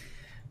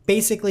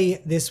 Basically,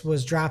 this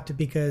was dropped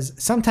because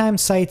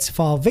sometimes sites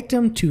fall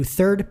victim to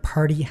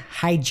third-party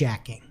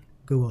hijacking,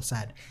 Google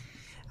said.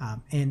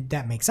 And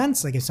that makes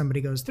sense. Like if somebody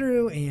goes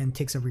through and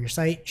takes over your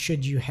site,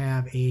 should you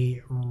have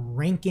a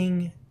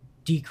ranking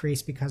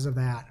decrease because of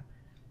that?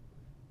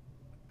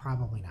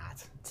 Probably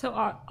not. So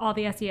all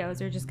the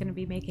SEOs are just going to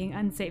be making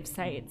unsafe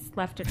sites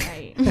left and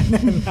right.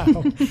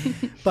 No.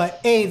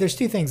 But there's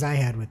two things I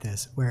had with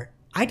this where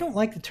I don't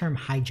like the term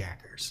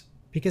hijackers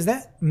because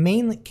that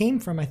mainly came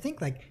from, I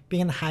think, like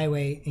being on the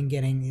highway and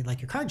getting like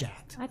your car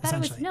jacked. I thought it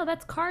was, essentially. no,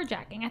 that's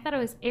carjacking. I thought it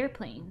was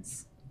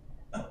airplanes.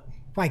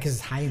 Why? Because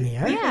it's high in the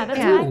air? Yeah, that's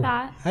Yeah. what I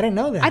thought. I didn't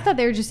know that. I thought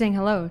they were just saying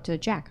hello to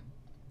Jack.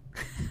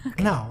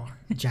 No,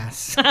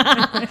 Jess.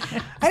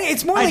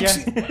 It's more like,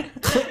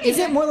 is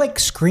it more like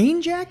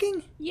screen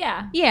jacking?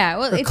 Yeah. Yeah,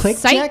 well, Or it's click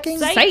site jacking?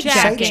 Site Site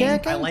jacking.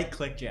 jacking? I like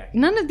clickjacking.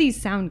 None of these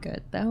sound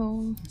good,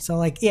 though. So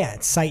like, yeah,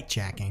 it's site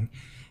jacking.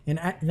 And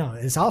no,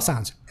 this all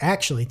sounds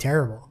actually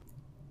terrible.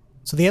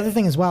 So the other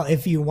thing as well,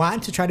 if you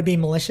want to try to be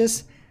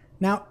malicious,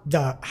 Now,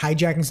 the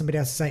hijacking somebody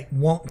else's site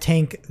won't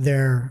tank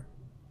their,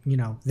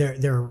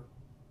 their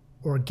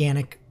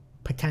organic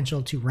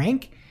potential to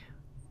rank.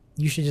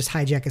 You should just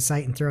hijack a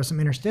site and throw some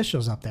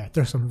interstitials up there.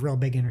 Throw some real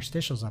big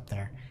interstitials up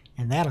there,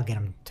 and that'll get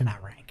them to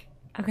not rank.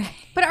 Okay.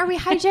 But are we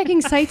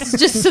hijacking sites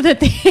just so that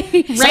they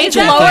rank Is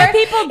that lower? why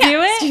people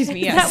do it? Excuse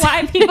me, Is yes.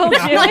 that why people do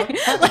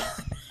it?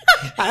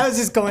 I was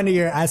just going to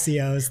your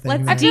SEOs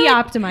thing. Let's there.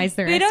 de-optimize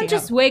their They don't SEO.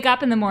 just wake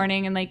up in the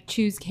morning and like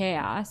choose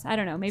chaos. I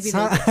don't know. Maybe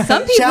Some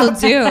Some people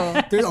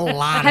do. There's a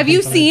lot. Have of you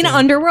people that seen do.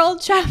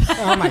 Underworld, Chef?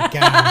 Oh my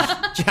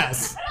gosh,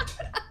 Jess.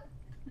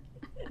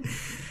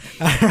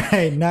 All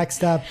right,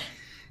 next up,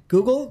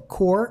 Google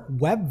Core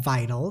Web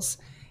Vitals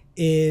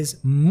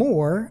is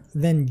more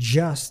than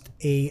just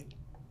a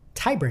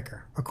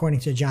tiebreaker, according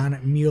to John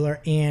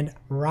Mueller and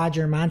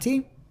Roger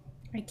Monti.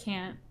 I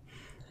can't.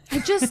 I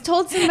just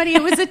told somebody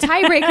it was a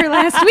tiebreaker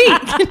last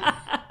week.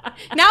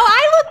 Now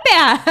I look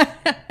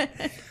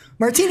bad.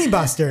 Martini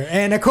Buster.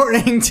 And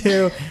according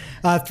to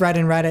a thread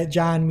in Reddit,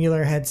 John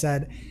Mueller had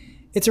said,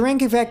 it's a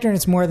ranking factor and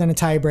it's more than a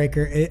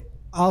tiebreaker. It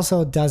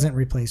also doesn't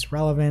replace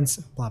relevance,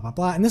 blah, blah,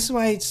 blah. And this is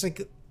why it's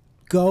like,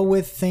 go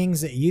with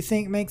things that you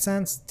think make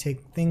sense.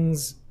 Take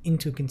things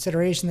into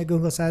consideration that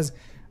Google says,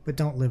 but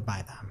don't live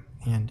by them.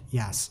 And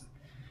yes,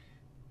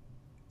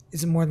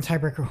 is it more than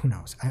tiebreaker? Who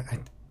knows? I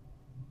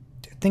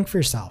think for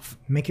yourself.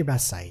 Make your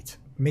best site.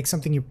 Make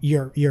something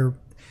your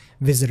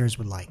visitors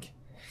would like.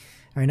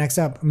 All right, next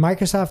up,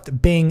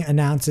 Microsoft Bing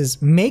announces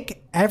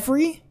make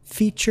every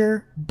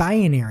feature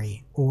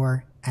binary,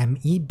 or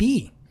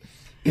MEB.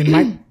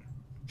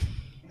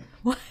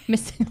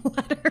 Missing a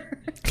letter.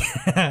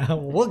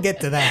 We'll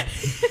get to that.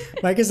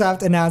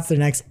 Microsoft announced their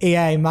next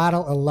AI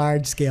model, a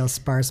large-scale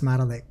sparse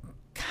model that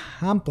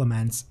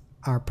complements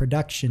our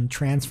production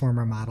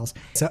transformer models.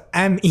 So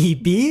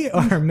MEB,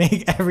 or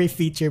make every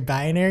feature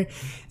binary,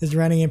 is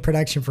running in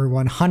production for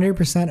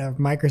 100% of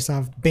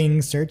Microsoft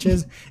Bing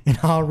searches in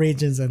all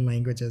regions and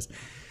languages.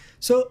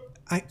 So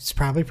it's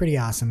probably pretty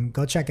awesome.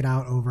 Go check it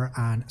out over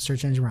on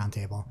Search Engine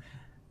Roundtable.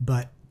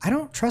 But I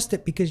don't trust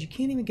it because you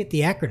can't even get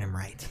the acronym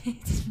right.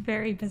 It's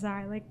very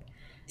bizarre. Like,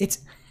 It's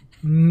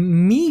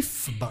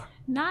MEFB.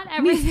 not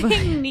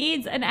everything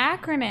needs an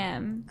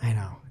acronym. I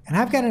know. And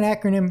I've got an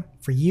acronym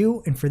for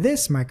you and for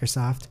this,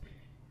 Microsoft.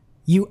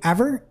 You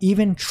ever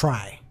even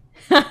try?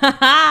 All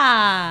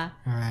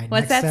right.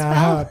 What's next that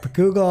spell? up,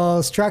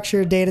 Google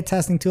structured data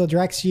testing tool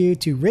directs you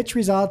to rich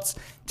results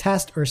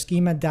test or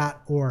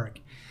schema.org.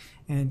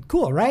 And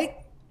cool, right?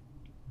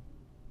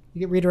 You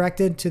get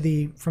redirected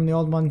from the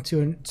old one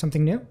to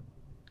something new?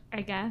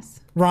 I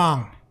guess.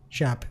 Wrong,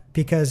 Shep,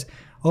 because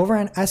over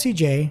on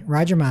SEJ,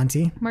 Roger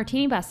Monti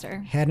Martini Buster.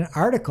 had an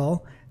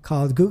article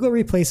called Google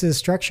Replaces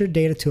Structured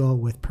Data Tool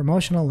with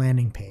Promotional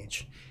Landing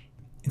Page.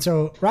 And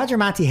so Roger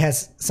Monti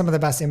has some of the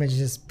best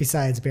images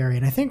besides Barry.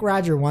 And I think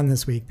Roger won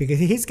this week because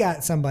he's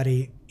got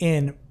somebody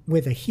in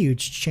with a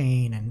huge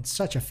chain and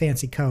such a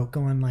fancy coat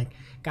going like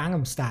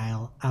Gangnam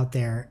Style out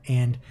there.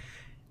 And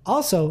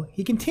also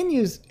he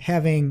continues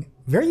having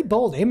very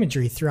bold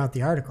imagery throughout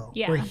the article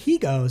where he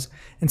goes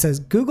and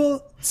says,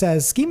 Google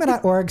says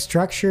schema.org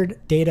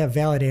structured data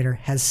validator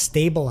has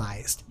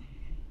stabilized.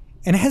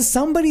 And it has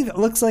somebody that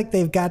looks like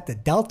they've got the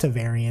Delta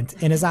variant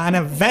and is on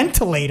a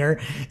ventilator.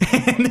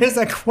 And there's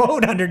a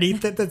quote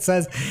underneath it that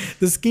says,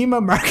 the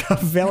schema markup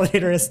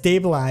validator is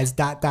stabilized, ...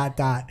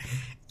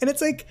 And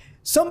it's like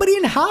somebody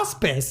in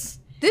hospice.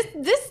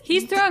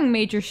 He's throwing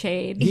major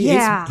shade.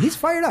 He's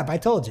fired up. I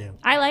told you.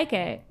 I like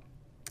it.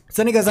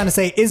 So then he goes on to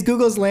say, is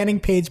Google's landing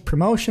page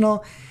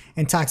promotional?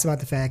 And talks about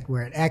the fact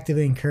where it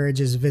actively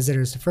encourages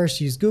visitors to first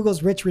use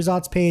Google's rich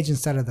results page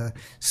instead of the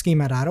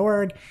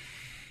schema.org.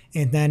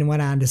 And then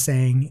went on to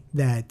saying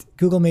that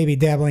Google may be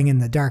dabbling in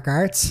the dark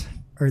arts,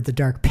 or the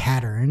dark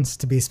patterns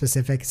to be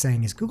specific,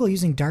 saying, is Google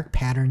using dark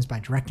patterns by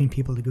directing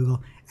people to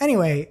Google?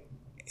 Anyway,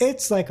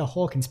 it's like a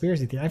whole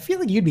conspiracy theory. I feel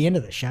like you'd be into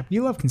this, Shep.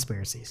 You love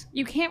conspiracies.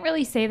 You can't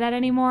really say that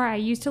anymore. I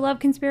used to love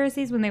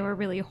conspiracies when they were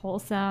really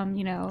wholesome,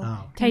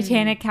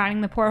 Titanic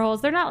counting the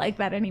portholes. They're not like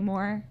that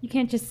anymore. You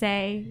can't just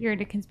say you're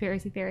into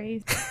conspiracy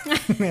theories.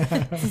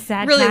 It's a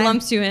sad Really time.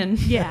 lumps you in.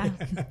 Yeah.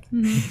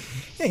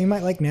 Yeah, you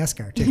might like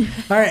NASCAR too.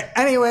 All right.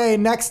 Anyway,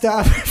 next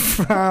up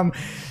from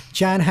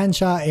John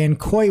Henshaw and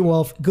Coy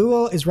Wolf,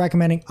 Google is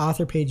recommending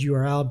author page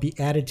URL be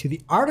added to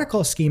the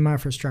article schema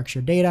for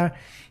structured data.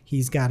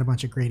 He's got a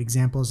bunch of great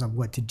examples of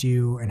what to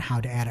do and how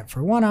to add it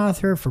for one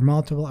author, for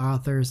multiple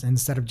authors,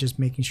 instead of just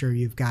making sure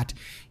you've got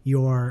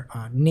your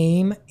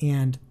name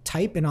and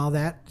type and all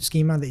that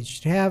schema that you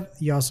should have.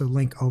 You also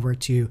link over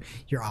to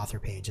your author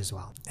page as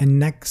well. And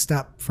next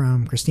up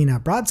from Christina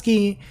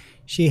Brodsky,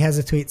 she has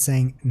a tweet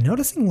saying,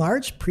 noticing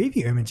large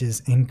preview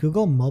images in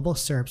Google mobile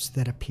SERPs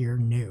that appear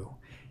new.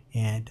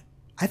 And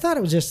I thought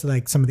it was just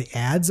like some of the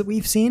ads that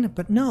we've seen,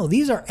 but no,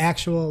 these are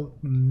actual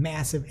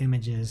massive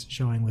images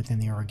showing within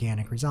the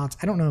organic results.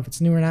 I don't know if it's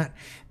new or not.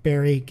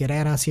 Barry, get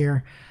at us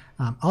here.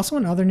 Also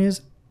in other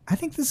news, I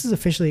think this is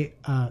officially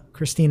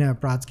Christina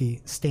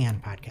Brodsky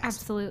Stan podcast.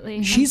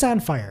 Absolutely. She's on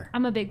fire.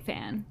 I'm a big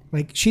fan.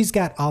 Like she's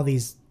got all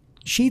these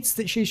sheets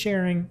that she's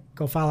sharing.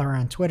 Go follow her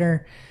on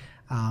Twitter.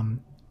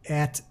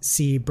 at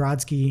C.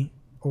 Brodsky,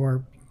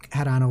 or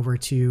head on over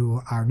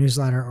to our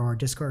newsletter or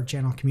Discord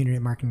channel,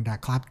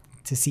 community@marketing.club,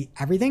 to see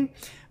everything.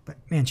 But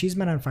man, she's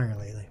been on fire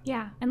lately.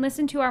 Yeah, and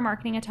listen to our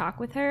Marketing a Talk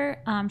with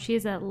her. She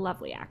has a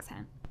lovely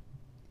accent.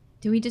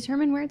 Do we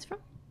determine where it's from?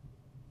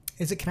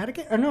 Is it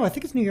Connecticut? Or no, I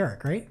think it's New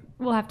York, right?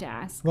 We'll have to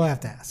ask. We'll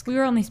have to ask. We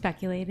were only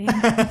speculating.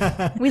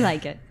 We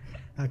like it.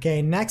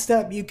 Okay, next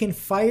up, you can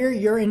fire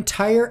your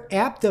entire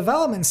app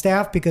development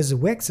staff because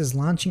Wix is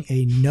launching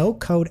a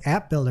no-code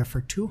app builder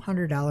for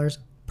 $200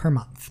 per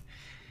month.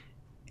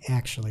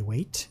 Actually,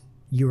 wait,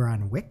 you are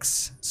on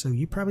Wix, so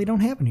you probably don't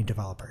have any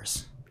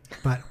developers.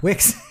 But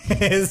Wix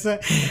is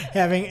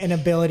having an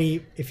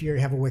ability, if you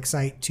have a Wix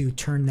site, to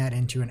turn that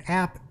into an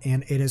app.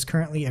 And it is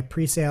currently a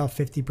pre-sale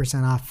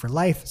 50% off for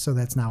life. So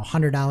that's now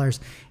 $100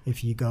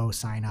 if you go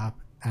sign up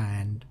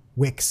on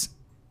Wix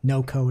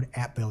no-code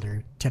app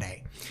builder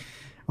today.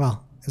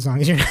 Well, as long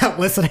as you're not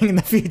listening in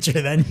the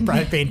future, then you're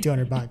probably paying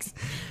 $200.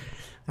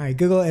 All right,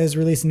 Google has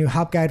released a new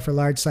help guide for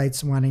large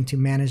sites wanting to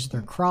manage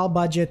their crawl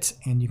budget.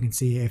 And you can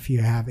see if you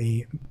have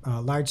a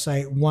large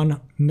site, 1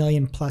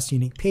 million plus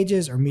unique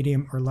pages, or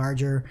medium or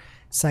larger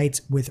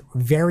sites with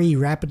very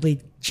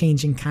rapidly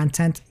changing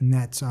content, and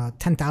that's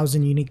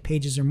 10,000 unique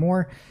pages or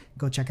more.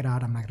 Go check it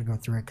out. I'm not going to go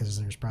through it because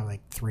there's probably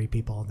like 3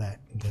 people that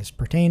this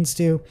pertains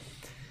to.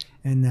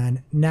 And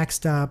then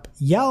next up,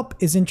 Yelp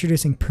is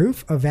introducing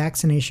proof of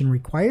vaccination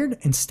required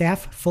and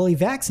staff fully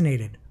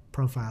vaccinated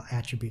profile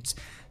attributes.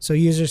 So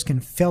users can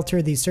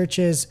filter these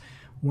searches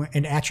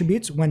and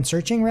attributes when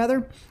searching,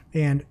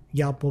 and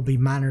Yelp will be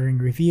monitoring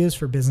reviews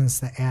for business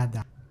that add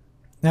them.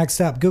 Next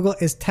up, Google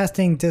is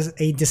testing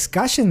a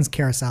discussions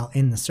carousel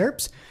in the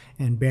SERPs,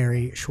 and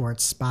Barry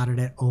Schwartz spotted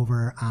it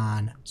over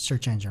on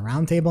Search Engine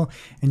Roundtable.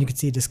 And you can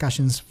see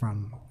discussions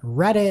from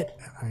Reddit,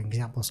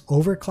 examples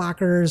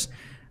overclockers,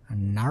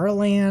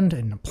 Naraland,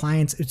 and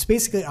Appliance. It's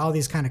basically all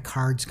these kind of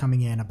cards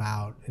coming in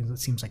about, it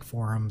seems like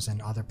forums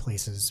and other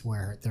places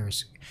where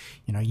there's,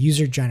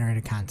 user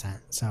generated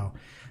content. So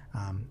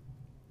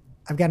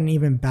I've got an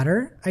even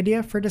better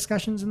idea for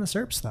discussions in the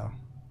SERPs though.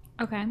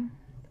 Okay.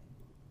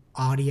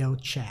 Audio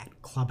chat,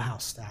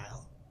 Clubhouse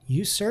style.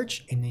 You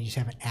search and then you just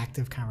have an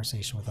active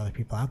conversation with other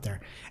people out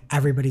there.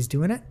 Everybody's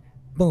doing it.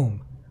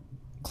 Boom.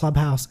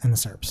 Clubhouse and the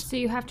SERPs. So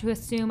you have to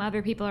assume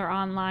other people are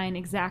online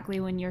exactly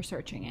when you're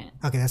searching it.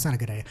 Okay, that's not a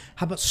good idea.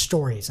 How about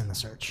stories in the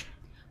search?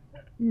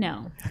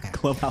 No. Okay.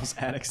 Clubhouse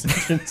ad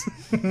extensions.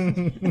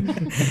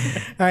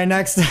 All right,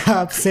 next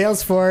up,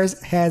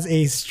 Salesforce has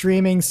a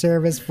streaming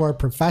service for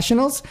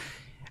professionals.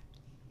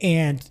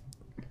 And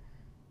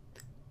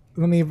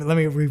let me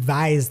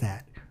revise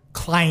that.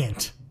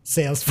 Client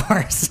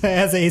Salesforce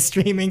has a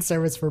streaming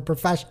service for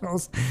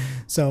professionals.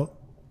 So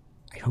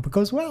I hope it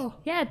goes well.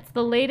 Yeah, it's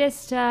the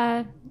latest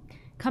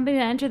company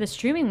to enter the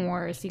streaming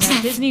wars. You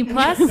got Disney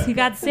Plus, you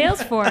got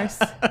Salesforce.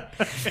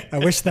 I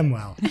wish them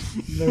well.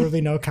 There will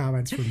be no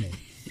comments from me.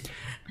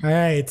 All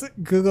right,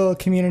 Google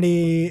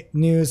Community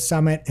News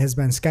Summit has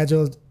been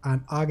scheduled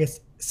on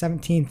August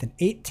 17th and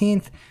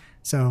 18th.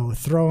 So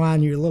throw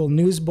on your little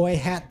newsboy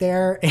hat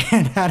there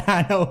and head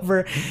on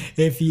over.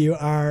 If you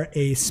are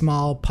a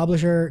small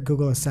publisher,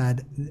 Google has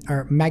said,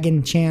 or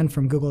Megan Chan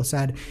from Google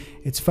said,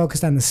 it's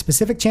focused on the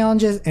specific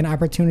challenges and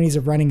opportunities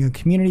of running a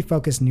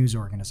community-focused news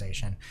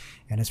organization.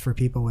 And it's for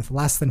people with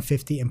less than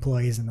 50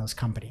 employees in those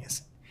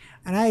companies.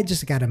 And I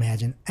just got to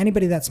imagine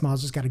anybody that small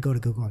has just got to go to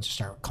Google and just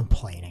start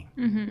complaining.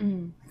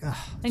 Mm-hmm.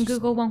 And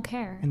Google won't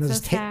care. And they'll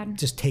so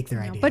just take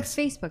their ideas. But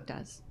Facebook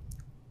does.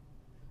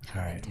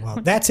 All right. Well,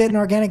 that's it in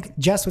organic.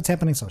 Jess, what's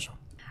happening social?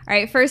 All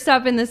right, first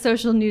up in the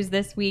social news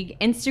this week,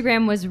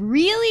 Instagram was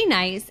really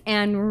nice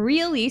and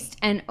released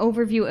an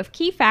overview of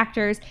key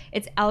factors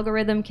its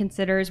algorithm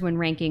considers when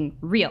ranking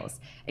Reels,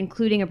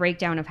 including a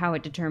breakdown of how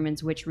it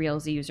determines which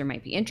Reels a user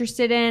might be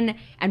interested in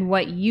and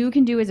what you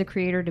can do as a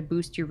creator to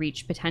boost your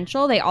reach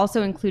potential. They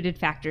also included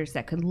factors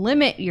that could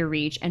limit your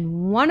reach,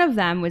 and one of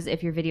them was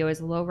if your video is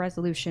low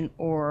resolution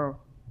or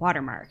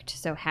watermarked.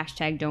 So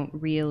hashtag don't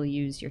reel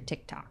use your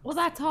TikTok. Well,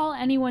 that's all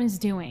anyone is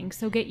doing,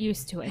 so get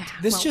used to it.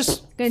 This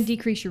just going to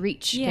decrease your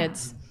reach,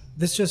 kids.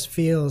 This just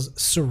feels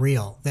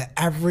surreal that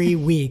every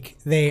week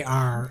they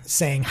are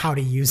saying how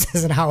to use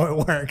this and how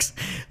it works.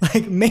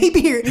 Like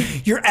maybe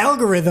your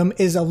algorithm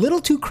is a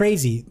little too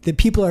crazy that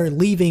people are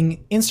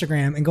leaving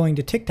Instagram and going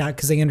to TikTok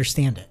because they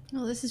understand it.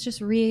 Well, this is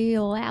just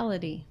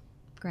reality,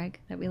 Greg,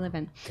 that we live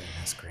in.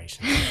 Goodness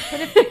gracious.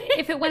 But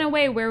if it went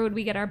away, where would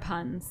we get our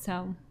puns?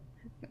 So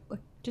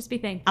just be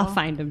thankful. I'll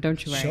find them,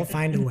 don't you worry. She'll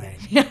find a way.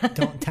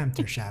 Don't tempt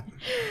her, Shep.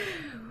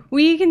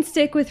 We can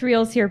stick with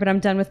Reels here, but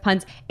I'm done with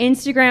puns.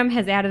 Instagram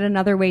has added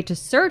another way to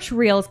search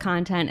Reels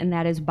content, and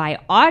that is by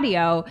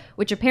audio,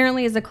 which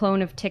apparently is a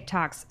clone of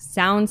TikTok's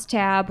Sounds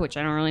tab, which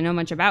I don't really know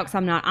much about because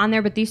I'm not on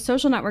there, but these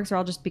social networks are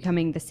all just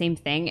becoming the same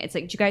thing. It's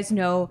like, do you guys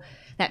know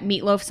that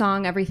Meatloaf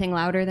song, Everything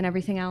Louder Than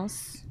Everything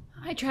Else?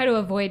 I try to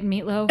avoid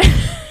Meatloaf,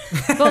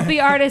 both the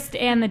artist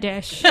and the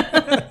dish.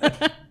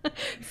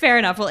 Fair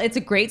enough. Well, it's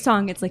a great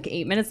song. It's like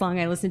 8 minutes long.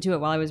 I listened to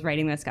it while I was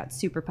writing this. Got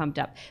super pumped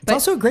up. It's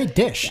also a great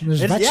dish. There's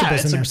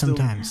vegetables in there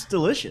sometimes. It's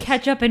delicious.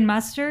 Ketchup and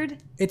mustard.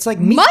 It's like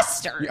meat.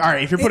 Mustard. All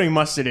right, if you're putting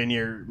mustard in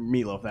your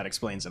meatloaf, that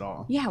explains it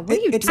all. Yeah. What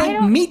are you? It's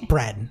like meat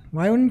bread.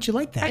 Why wouldn't you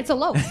like that? It's a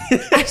loaf.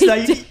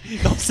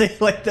 Don't say it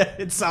like that.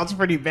 It sounds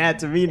pretty bad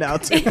to me now,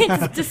 too.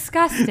 It's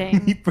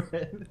disgusting.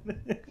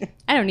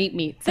 I don't eat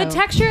meat. The so-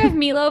 texture of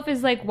meatloaf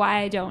is like why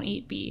I don't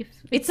eat beef.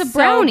 It's a so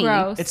brownie.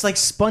 gross. It's like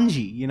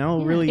spongy, you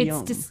know, really It's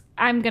yum. just.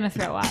 I'm gonna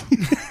throw up.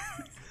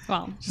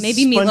 Well,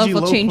 maybe Spongy Meatloaf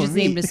will loaf change of his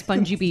name meat. to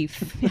Spongy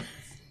Beef.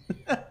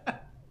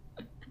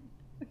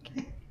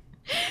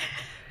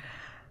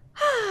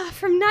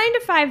 From 9 to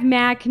 5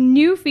 Mac,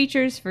 new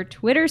features for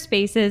Twitter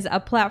Spaces, a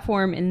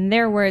platform, in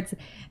their words,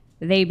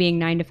 they being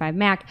 9 to 5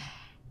 Mac,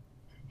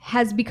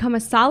 has become a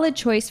solid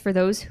choice for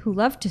those who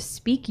love to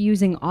speak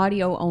using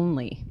audio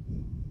only.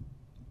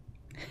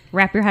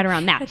 Wrap your head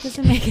around that. That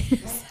doesn't make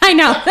sense. I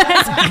know.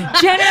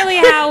 That's generally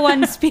how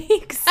one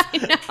speaks.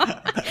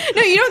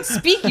 No, you don't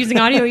speak using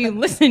audio, you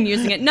listen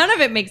using it. None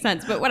of it makes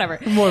sense, but whatever.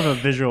 More of a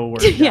visual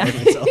word. Yeah. guy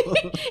myself.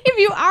 If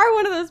you are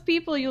one of those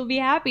people, you'll be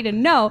happy to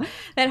know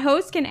that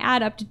hosts can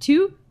add up to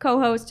 2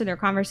 co-hosts to their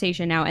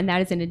conversation now, and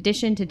that is in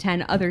addition to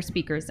 10 other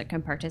speakers that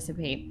can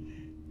participate.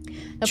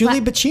 The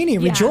Julie pla-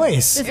 Bacchini,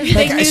 rejoice. This is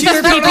big news she's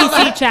for doing all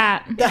PPC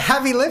chat. the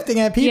heavy lifting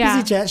at PPC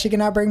Yeah. chat. She can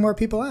now bring more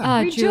people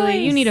on. Oh,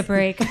 Julie, you need a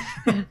break.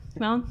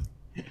 Well,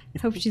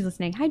 hope she's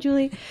listening. Hi,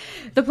 Julie.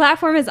 The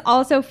platform has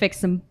also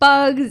fixed some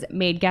bugs,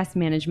 made guest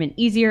management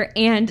easier,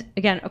 and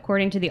again,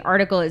 according to the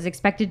article, is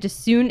expected to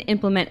soon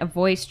implement a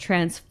voice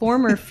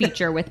transformer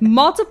feature with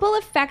multiple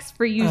effects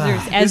for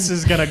users as This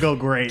is going to go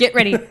great. get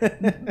ready.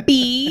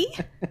 B,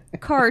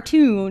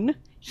 cartoon,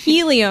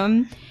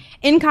 helium,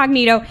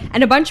 incognito,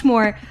 and a bunch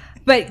more.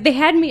 But they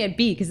had me at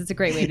B because it's a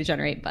great way to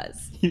generate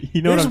buzz.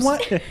 You know There's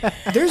what I'm one.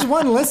 There's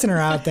one listener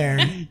out there.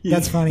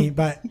 That's funny,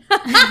 but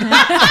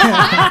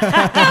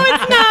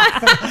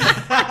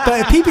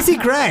But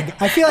PPC Greg,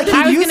 I feel like he'd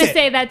I was use gonna it.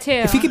 say that too.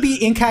 If he could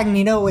be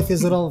incognito with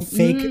his little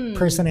fake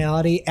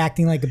personality,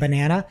 acting like a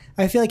banana,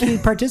 I feel like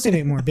he'd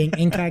participate more, being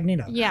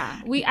incognito.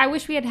 Yeah, I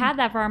wish we had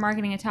that for our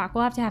marketing and talk.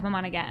 We'll have to have him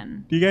on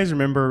again. Do you guys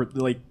remember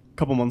like a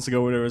couple months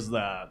ago when there was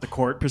the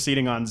court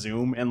proceeding on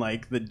Zoom and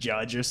like the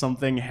judge or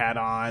something had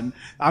on?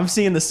 I'm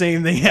seeing the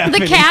same thing happen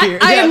The cat? here.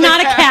 I am the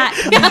not a cat.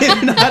 I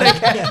am not a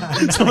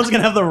cat. Someone's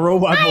gonna have the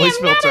robot voice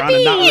am not filter a on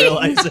and not bee.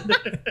 realize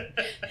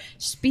it.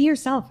 Just be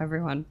yourself,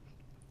 everyone.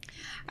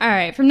 All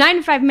right, from 9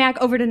 to 5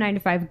 Mac over to 9 to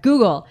 5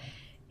 Google.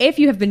 If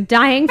you have been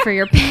dying for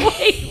your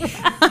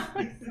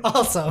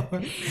Also,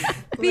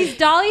 These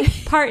Dolly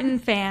Parton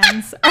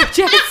fans are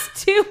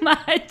just too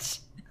much.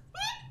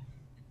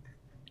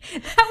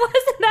 That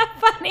wasn't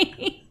that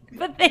funny,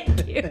 but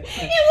thank you.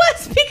 It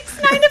was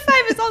because 9 to 5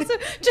 is also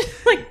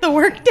just like the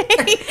work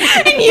day,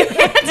 and you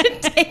had to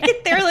take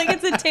it there like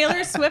it's a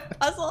Taylor Swift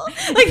puzzle.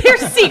 Like they're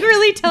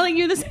secretly telling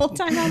you this whole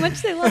time how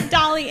much they love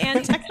Dolly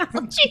and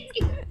technology.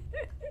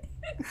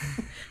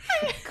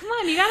 Come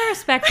on, you gotta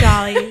respect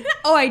Dolly.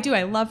 Oh, I do.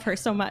 I love her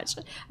so much.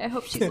 I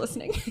hope she's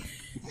listening.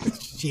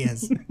 she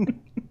is. Number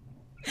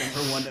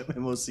one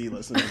MOC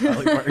listener,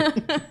 Dolly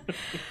Parton.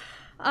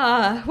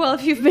 Well,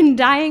 if you've been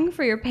dying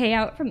for your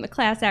payout from the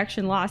class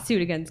action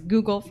lawsuit against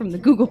Google from the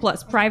Google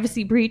Plus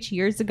privacy breach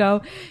years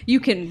ago, you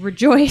can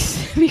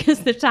rejoice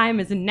because the time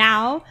is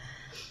now.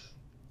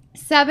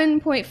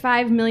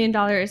 $7.5 million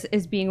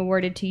is being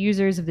awarded to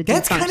users of the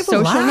That's defunct kind of a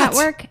social lot.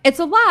 network. It's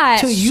a lot.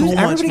 So you, much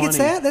everybody gets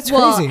money. that? That's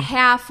Well, crazy.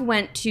 half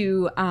went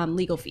to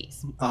legal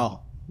fees. Oh.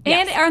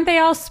 And aren't they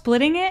all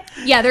splitting it?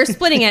 Yeah, they're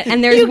splitting it,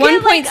 and there's You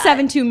get, like,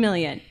 1.72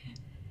 million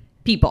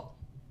people.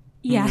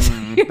 Yes.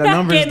 You're The not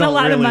numbers getting a don't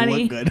lot really of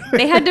money. look good.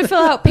 They had to fill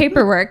out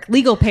paperwork,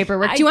 legal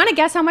paperwork. Do you want to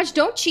guess how much?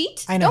 Don't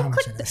cheat. I know Don't how much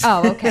click it is.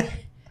 Oh, okay.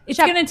 It's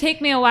gonna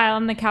take me a while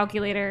on the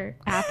calculator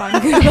app on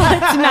Google.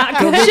 It's not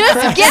good.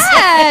 Just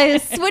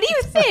guess. What do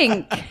you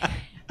think,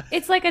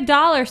 It's like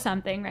 $1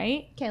 something,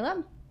 right?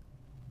 Caleb?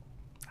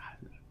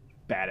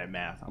 Bad at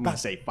math. I'm gonna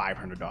say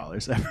 $500.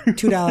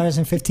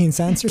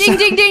 $2.15 or Ding, something.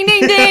 ding, ding,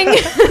 ding, ding. Who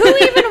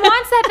even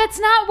wants that? That's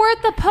not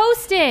worth the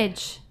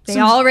postage. They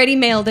already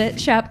mailed it,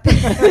 Shep.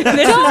 Donate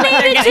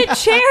it to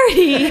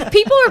charity.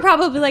 People are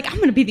probably like, I'm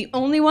going to be the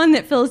only one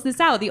that fills this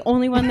out, the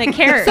only one that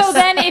cares. So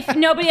then, if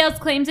nobody else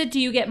claims it, do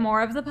you get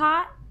more of the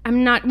pot?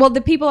 I'm not, well,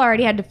 the people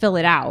already had to fill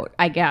it out,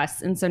 I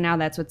guess. And so now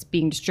that's what's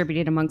being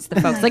distributed amongst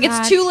the folks. Like,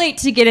 it's too late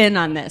to get in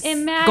on this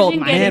Imagine gold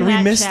mine. getting Man, we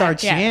that missed check. our Yeah,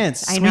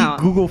 chance. I Sweet know.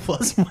 Google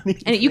Plus money.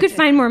 And you could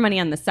find more money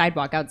on the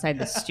sidewalk outside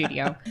the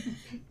studio.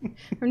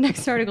 Our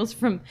next article's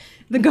from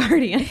The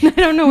Guardian. I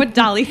don't know what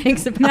Dolly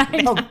thinks about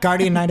it. Oh,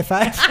 Guardian 9 to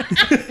 5.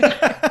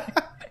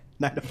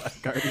 9 to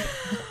 5 Guardian.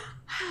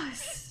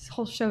 This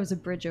whole show is a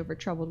bridge over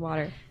troubled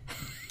water.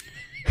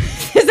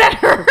 Is that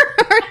her?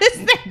 Or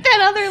is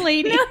that other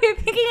lady? No, you're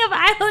thinking of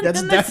Island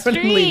That's in the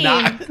definitely Stream.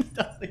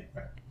 not.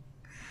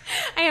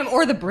 I am.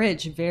 Or The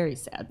Bridge. Very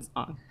sad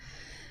song.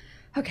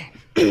 Okay.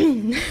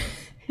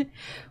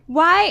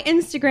 Why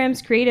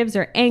Instagram's creatives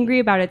are angry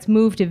about its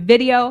move to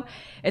video.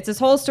 It's this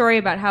whole story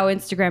about how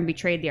Instagram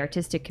betrayed the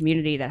artistic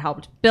community that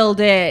helped build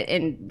it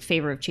in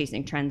favor of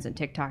chasing trends and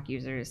TikTok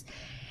users.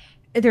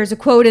 There's a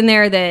quote in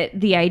there that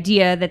the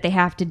idea that they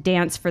have to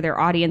dance for their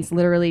audience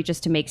literally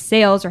just to make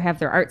sales or have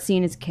their art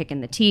seen is a kick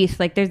in the teeth.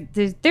 Like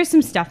there's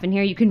some stuff in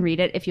here. You can read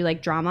it if you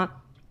like drama.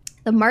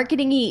 The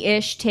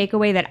marketing-y-ish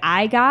takeaway that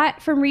I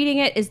got from reading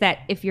it is that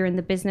if you're in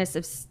the business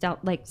of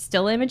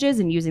still images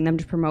and using them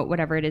to promote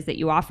whatever it is that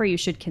you offer, you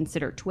should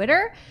consider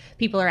Twitter.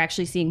 People are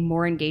actually seeing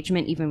more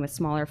engagement even with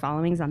smaller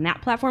followings on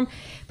that platform.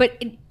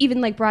 But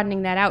even like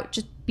broadening that out,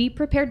 just be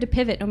prepared to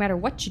pivot no matter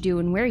what you do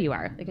and where you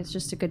are. Like it's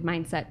just a good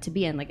mindset to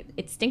be in. Like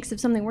it stinks if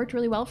something worked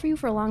really well for you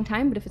for a long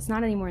time, but if it's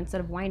not anymore, instead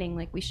of whining,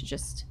 like we should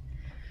just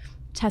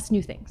test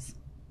new things.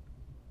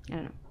 I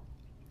don't know.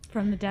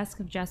 From the desk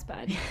of Jess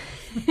Bud.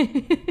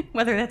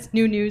 Whether that's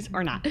new news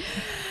or not.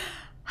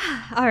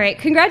 All right.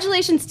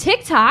 Congratulations,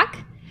 TikTok,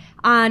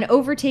 on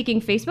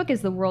overtaking Facebook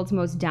as the world's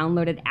most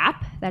downloaded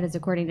app. That is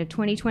according to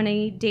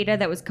 2020 data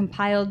that was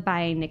compiled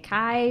by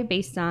Nikkei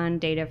based on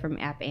data from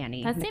App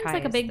Annie. That seems Nikkei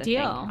like a is big the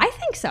deal. thing. I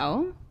think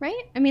so,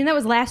 right? I mean, that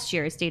was last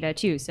year's data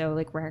too. So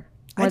like we're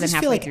I more than just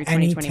halfway feel like through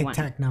any 2021.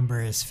 TikTok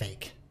number is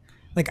fake.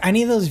 Like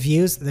any of those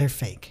views, they're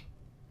fake.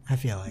 I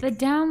feel like. The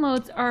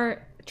downloads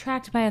are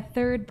tracked by a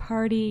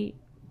third-party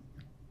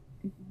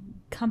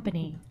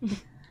company.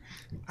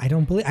 I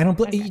don't believe.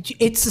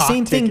 It's the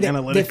same thing that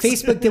Analytics.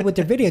 Facebook did with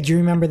their video. Do you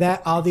remember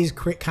that? All these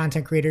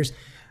content creators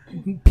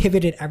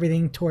pivoted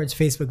everything towards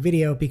Facebook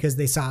video because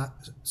they saw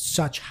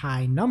such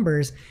high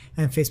numbers,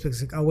 and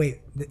Facebook's like, oh wait,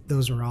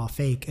 those were all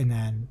fake. And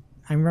then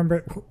I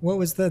remember, what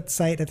was the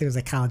site? I think it was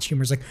like College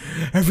Humor's like,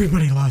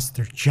 everybody lost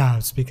their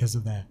jobs because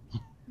of that.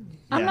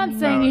 I'm Yeah. not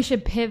saying you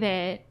should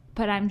pivot,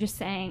 but I'm just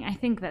saying I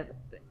think that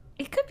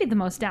it could be the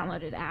most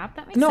downloaded app.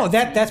 That makes No, sense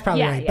to me. that's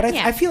probably Yeah, right. yeah. But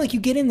I feel like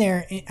you get in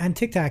there on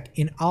TikTok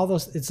in all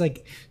those. It's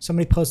like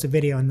somebody posts a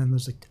video and then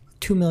there's like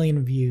 2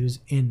 million views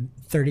in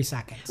 30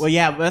 seconds. Well,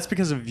 yeah, but that's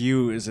because a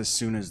view is as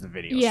soon as the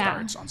video Yeah.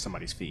 starts on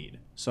somebody's feed.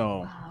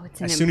 So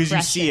it's an as soon as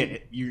you see impression.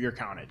 it, you're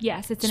counted.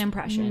 Yes, it's an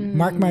impression.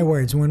 Mark my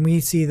words. When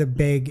we see the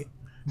big,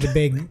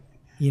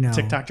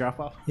 TikTok drop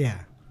off. Yeah,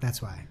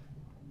 that's why.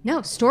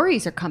 No,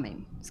 stories are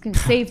coming. It's going to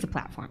save the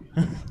platform.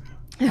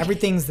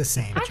 Everything's the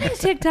same. I think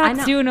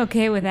TikTok's doing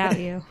okay without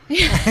you.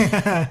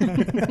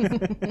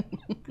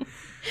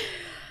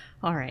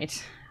 All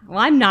right. Well,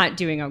 I'm not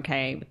doing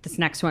okay with this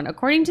next one.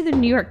 According to the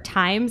New York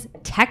Times,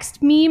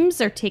 text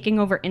memes are taking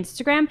over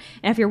Instagram.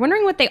 And if you're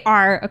wondering what they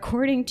are,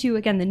 according to,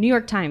 again, the New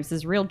York Times, this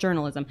is real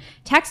journalism,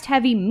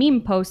 text-heavy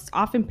meme posts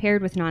often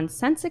paired with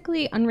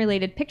nonsensically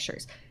unrelated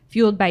pictures,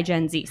 fueled by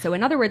Gen Z. So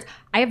in other words,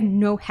 I have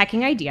no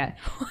hecking idea.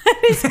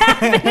 What is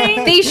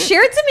happening? They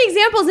shared some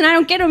examples and I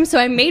don't get them, so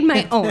I made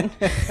my own.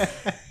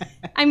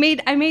 I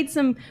made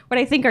some what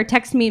I think are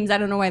text memes. I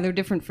don't know why they're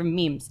different from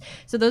memes.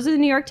 So those are the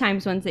New York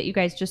Times ones that you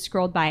guys just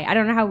scrolled by. I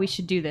don't know how we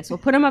should do this. We'll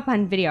put them up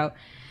on video.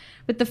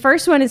 But the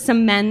first one is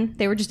some men.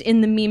 They were just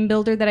in the meme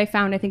builder that I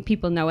found. I think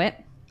people know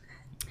it.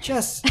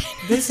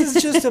 This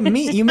is just a meme.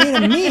 You made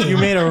a meme. You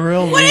made a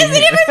real What is the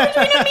difference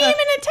between a meme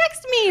and a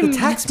text meme?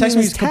 text text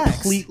meme me is is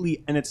text.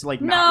 completely, and it's like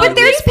No, not. But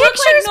there's These look like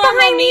pictures normal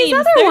behind these memes.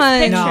 other There's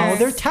ones. pictures. No,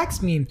 they're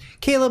text memes.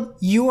 Caleb,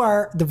 you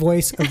are the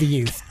voice of the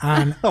youth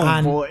on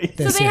boy.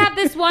 So this they here. have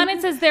this one,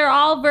 it says they're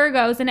all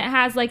Virgos, and it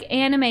has like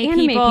anime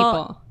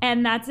people,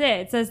 and that's it.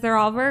 It says they're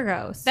all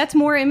Virgos. That's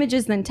more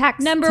images than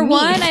text. Number to me.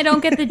 one, I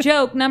don't get the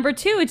joke. Number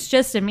two, it's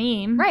just a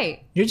meme.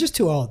 Right. You're just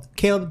too old.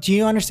 Caleb, do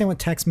you understand what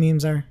text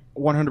memes are?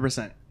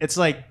 100%. It's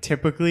like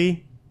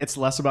typically it's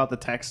less about the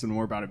text and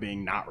more about it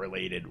being not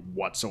related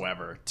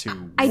whatsoever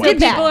to. I what did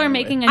that. People are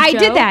making a I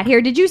joke. did that.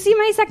 Here, did you see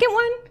my second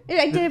one?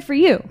 I did it for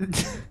you.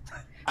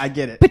 I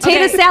get it.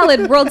 Potato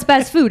salad, world's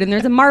best food, and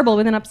there's a marble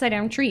with an upside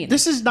down tree in it.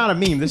 This is not a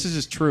meme. This is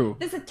just true.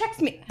 This is a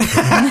text meme. Like,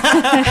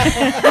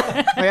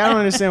 I don't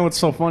understand what's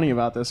so funny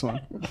about this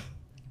one.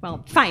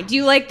 Well, fine. Do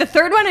you like the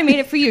third one? I made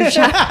it for you,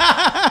 Shep.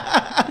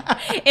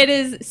 It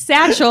is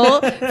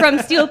Satchel from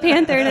Steel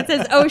Panther, and it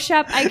says, "Oh,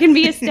 Shep, I can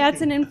be a stats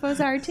and info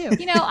czar too."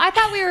 You know, I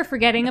thought we were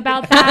forgetting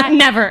about that.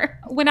 Never.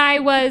 When I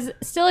was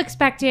still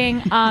expecting,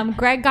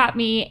 Greg got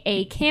me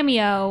a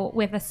cameo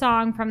with a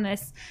song from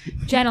this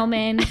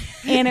gentleman,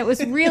 and it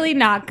was really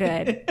not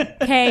good.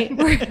 Okay,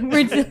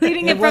 we're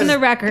deleting it from was the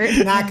record.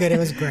 Not good. It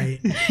was great.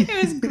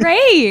 It was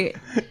great.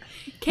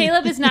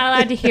 Caleb is not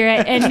allowed to hear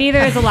it, and neither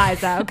is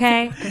Eliza.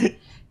 Okay.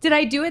 Did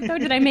I do it though?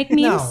 Did I make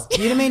memes? No, you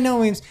didn't make no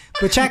memes.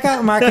 But check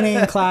out Marketing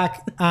and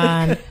Clock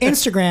on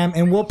Instagram,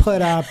 and we'll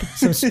put up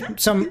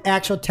some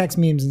actual text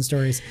memes and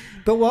stories.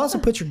 But we'll also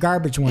put your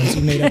garbage ones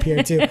you made up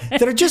here too,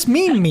 that are just memes.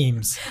 They're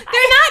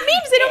not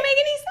memes. They don't make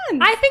any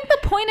sense. I think the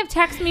point of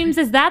text memes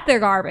is that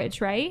they're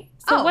garbage, right?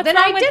 So Oh, what's then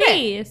wrong I with did it.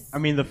 these? I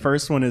mean, the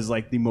first one is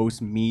like the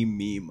most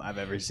meme I've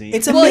ever seen.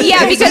 It's a Well, meme.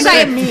 yeah, It's because just I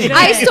a meme.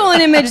 I stole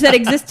an image that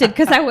existed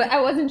because I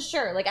wasn't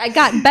sure. Like I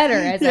got better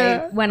as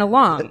I went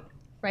along,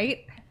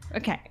 right?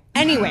 Okay.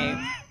 Anyway,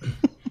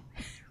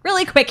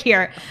 really quick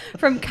here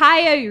from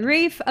Kaya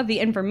Urif of The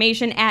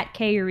Information at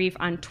Kaya Urif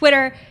on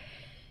Twitter.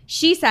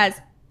 She says,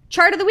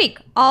 Chart of the week.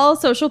 All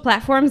social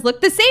platforms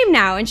look the same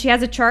now. And she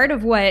has a chart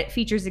of what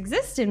features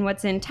exist and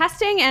what's in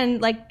testing.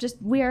 And like,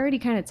 just, we already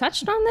kind of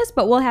touched on this,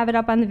 but we'll have it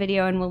up on the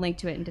video and we'll link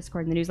to it in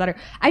Discord and the newsletter.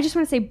 I just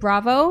want to say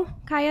bravo,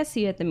 Kaya.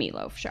 See you at the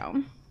Meatloaf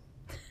show.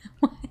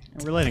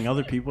 And we're letting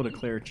other people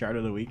declare chart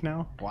of the week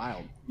now?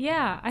 Wild.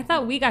 Yeah, I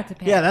thought we got to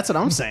pick. Yeah, that's what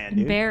I'm saying,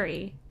 dude.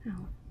 Barry.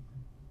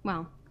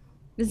 Well,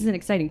 this is an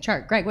exciting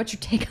chart. Greg, what's your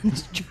take on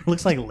this chart?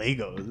 Looks like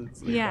Legos.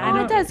 It's like, Yeah, I Oh,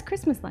 don't- it does.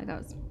 Christmas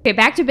Legos. Okay,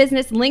 back to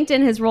business.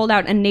 LinkedIn has rolled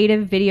out a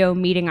native video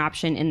meeting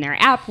option in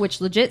their app, which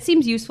legit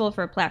seems useful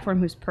for a platform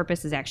whose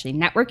purpose is actually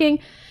networking.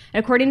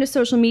 And according to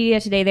Social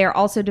Media Today, they are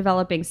also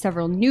developing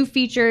several new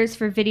features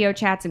for video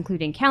chats,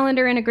 including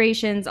calendar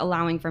integrations,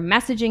 allowing for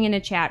messaging in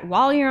a chat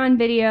while you're on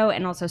video,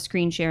 and also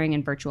screen sharing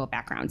and virtual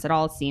backgrounds. It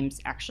all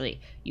seems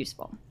actually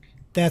useful.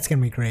 That's going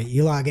to be great.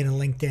 You log into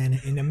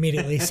LinkedIn and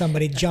immediately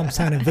somebody jumps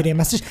on a video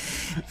message.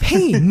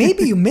 Hey,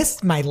 maybe you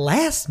missed my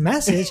last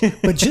message,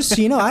 but just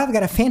so you know, I've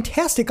got a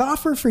fantastic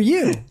offer for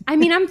you. I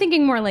mean, I'm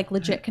thinking more like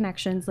legit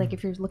connections, like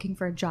if you're looking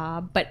for a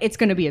job, but it's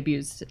going to be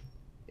abused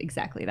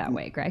exactly that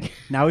way, Greg.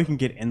 Now we can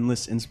get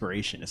endless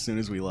inspiration as soon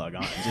as we log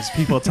on. Just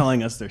people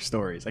telling us their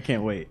stories. I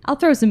can't wait. I'll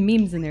throw some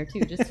memes in there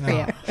too, just for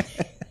you.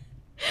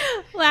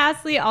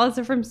 Lastly,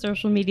 also from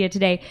Social Media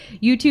Today,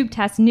 YouTube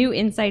tests new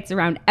insights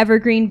around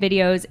evergreen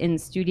videos in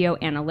Studio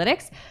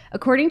Analytics.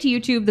 According to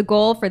YouTube, the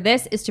goal for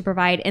this is to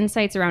provide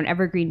insights around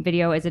evergreen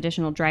video as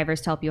additional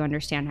drivers to help you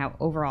understand how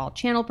overall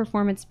channel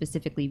performance,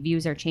 specifically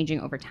views, are changing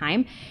over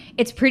time.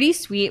 It's pretty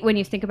sweet when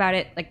you think about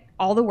it, like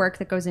all the work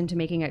that goes into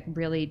making a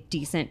really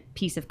decent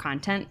piece of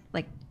content.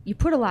 Like, you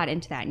put a lot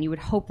into that, and you would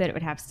hope that it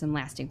would have some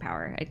lasting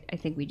power. I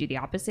think we do the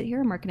opposite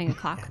here, marketing a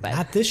clock, but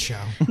Not this show.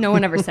 no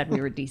one ever said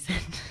we were decent.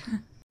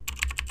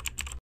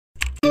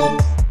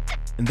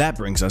 And that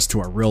brings us to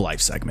our real life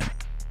segment.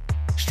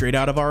 Straight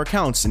out of our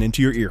accounts and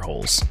into your ear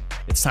holes.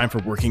 It's time for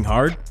working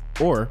hard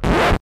or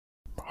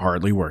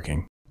hardly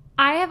working.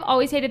 I have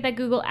always hated that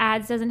Google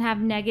Ads doesn't have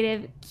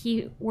negative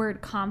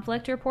keyword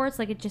conflict reports.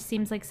 Like, it just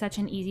seems like such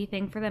an easy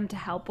thing for them to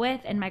help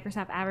with, and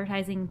Microsoft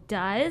Advertising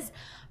does.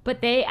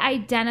 But they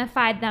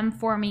identified them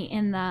for me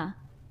in the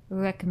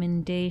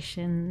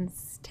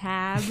recommendations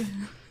tab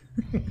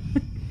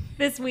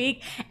this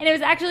week. And it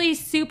was actually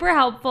super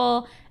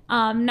helpful.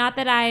 Not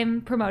that I'm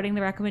promoting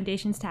the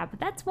recommendations tab, but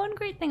that's one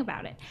great thing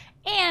about it.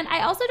 And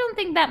I also don't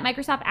think that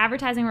Microsoft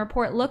Advertising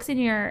Report looks in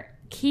your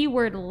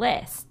keyword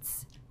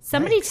lists.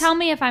 Somebody Nice. tell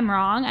me if I'm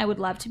wrong. I would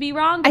love to be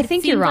wrong. But I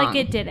think it you're seems wrong. like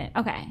it didn't.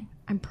 Okay.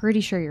 I'm pretty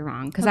sure you're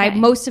wrong because Okay.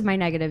 most of my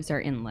negatives are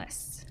in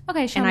lists.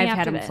 Okay, show And me I've after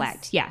had them this.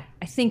 flagged. Yeah,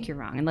 I think you're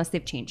wrong unless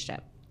they've changed it.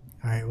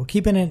 All right, well,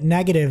 keeping it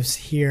negatives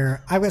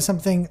here, I've got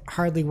something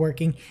hardly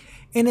working,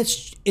 and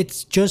it's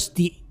just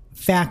the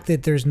fact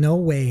that there's no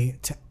way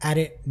to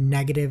edit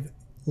negative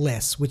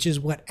lists, which is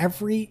what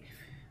every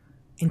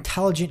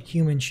intelligent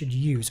human should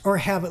use, or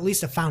have at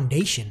least a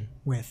foundation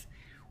with.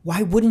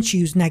 Why wouldn't you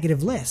use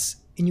negative lists?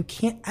 And you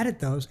can't edit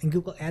those in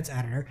Google Ads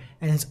Editor,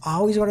 and it's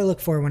always what I look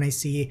for when I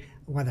see,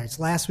 whether it's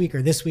last week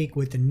or this week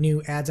with the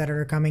new Ads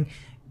Editor coming.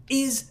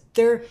 Is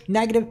there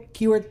negative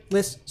keyword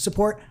list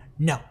support?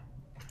 No.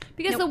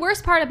 Because the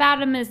worst part about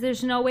them is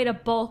there's no way to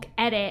bulk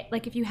edit.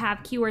 Like, if you have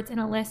keywords in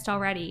a list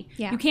already,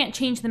 Yeah. you can't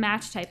change the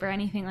match type or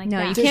anything like No,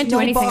 that. you There's can't do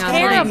anything bulk online.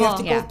 editing. You have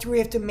to Terrible. go through. You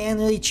have to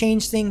manually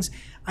change things.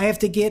 I have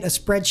to get a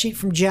spreadsheet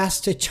from Jess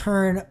to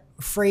turn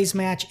phrase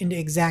match into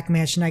exact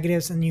match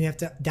negatives, and you have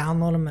to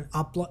download them and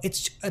upload.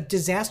 It's a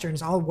disaster, and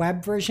it's all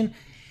web version,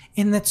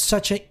 and that's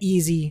such a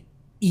easy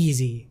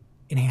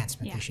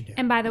enhancement Yeah. they should do.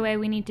 And by the way,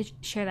 we need to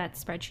share that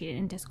spreadsheet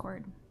in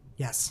Discord.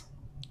 Yes.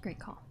 Great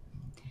call.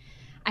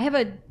 I have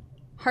a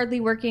hardly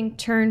working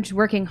turned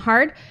working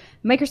hard.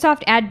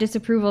 Microsoft ad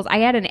disapprovals. I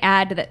had an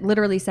ad that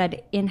literally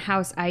said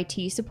in-house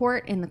IT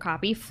support in the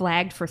copy,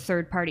 flagged for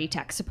third-party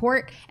tech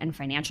support and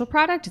financial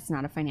product. It's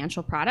not a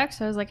financial product.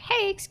 So I was like,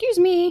 hey, excuse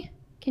me,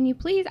 can you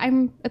please?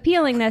 I'm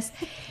appealing this.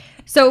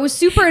 So it was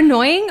super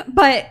annoying,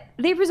 but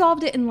they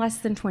resolved it in less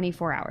than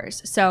 24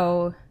 hours.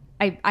 So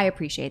I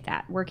appreciate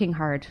that. Working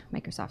hard,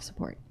 Microsoft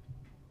support.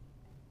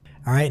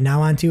 All right,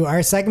 now on to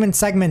our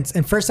segments.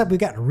 And first up, we've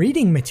got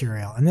reading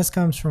material. And this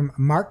comes from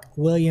Mark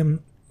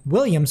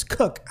Williams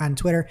Cook on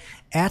Twitter,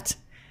 at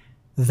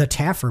the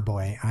Taffer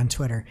Boy on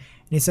Twitter.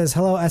 And he says,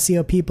 hello,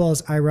 SEO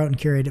peoples. I wrote and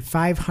curated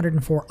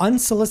 504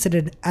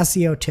 unsolicited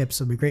SEO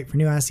tips. It'll be great for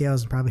new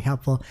SEOs and probably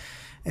helpful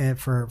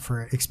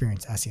for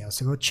experienced SEOs.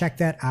 So go check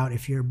that out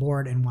if you're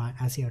bored and want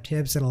SEO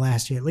tips. It'll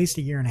last you at least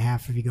a year and a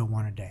half if you go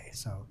one a day.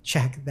 So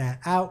check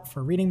that out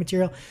for reading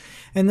material.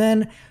 And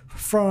then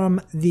from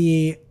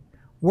the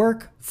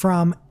work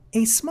from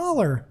a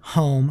smaller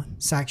home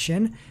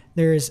section,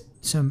 there's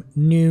some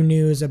new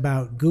news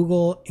about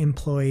Google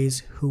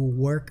employees who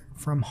work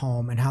from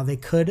home and how they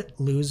could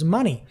lose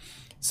money.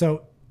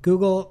 So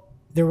Google,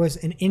 there was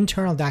an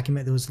internal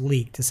document that was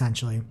leaked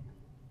essentially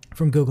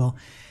from Google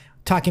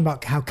talking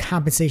about how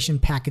compensation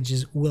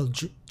packages will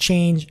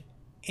change.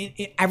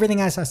 Everything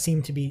I saw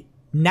seemed to be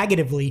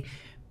negatively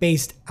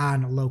based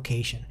on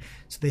location.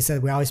 So they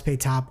said we always pay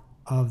top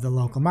of the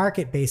local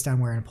market based on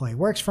where an employee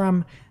works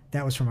from.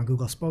 That was from a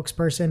Google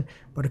spokesperson.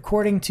 But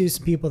according to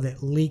some people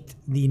that leaked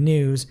the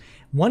news,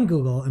 one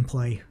Google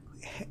employee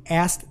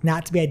asked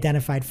not to be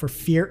identified for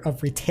fear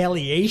of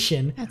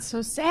retaliation. That's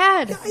so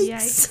sad.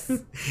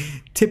 Yikes.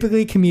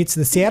 Typically commutes to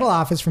the Seattle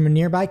office from a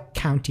nearby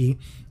county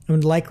and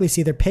would likely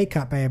see their pay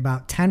cut by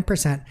about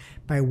 10%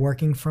 by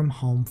working from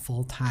home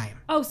full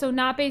time. Oh, so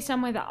not based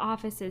on where the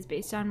office is,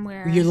 based on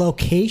where Your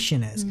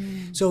location is.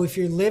 So if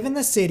you live in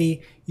the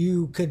city,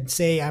 you could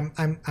say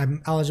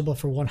I'm eligible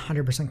for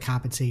 100%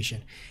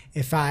 compensation.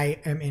 If I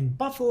am in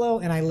Buffalo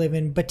and I live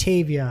in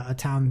Batavia, a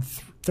town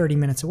 30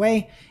 minutes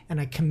away, and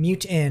I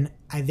commute in,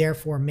 I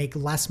therefore make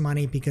less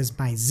money because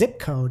my zip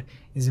code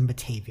is in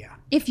Batavia.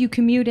 If you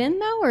commute in,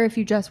 though, or if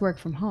you just work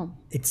from home?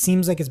 It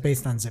seems like it's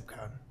based on zip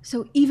code.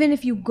 So even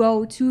if you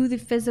go to the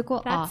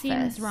physical That office.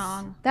 seems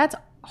wrong. That's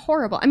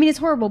horrible. I mean, it's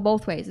horrible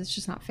both ways. It's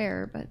just not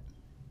fair, but.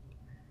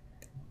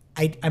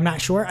 I'm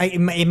not sure. It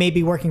may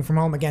be working from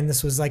home. Again,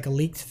 this was like a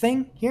leaked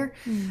thing here.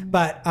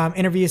 But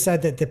interviews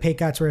said that the pay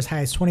cuts were as high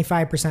as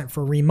 25%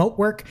 for remote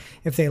work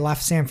if they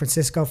left San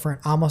Francisco for an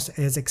almost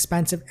as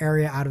expensive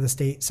area out of the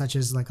state, such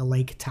as like a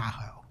Lake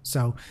Tahoe.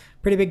 So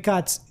pretty big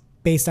cuts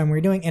based on what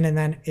you're doing. And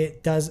then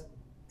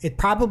it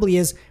probably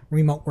is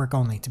remote work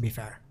only, to be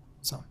fair.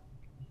 So.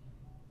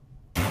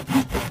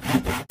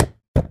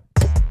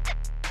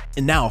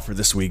 And now for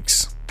this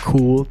week's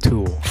Cool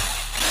tool.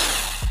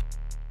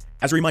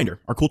 As a reminder,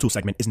 our Cool Tool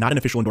segment is not an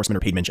official endorsement or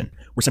paid mention.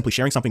 We're simply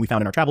sharing something we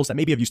found in our travels that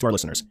may be of use to our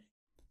listeners.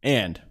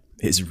 And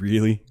is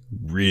really,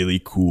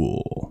 really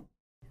cool.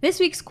 This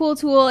week's cool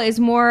tool is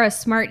more a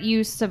smart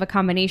use of a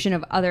combination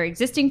of other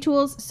existing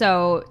tools.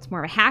 So it's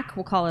more of a hack.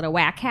 We'll call it a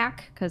whack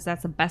hack because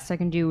that's the best I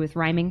can do with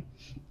rhyming.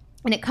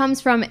 And it comes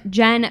from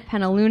Jen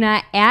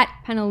Penaluna at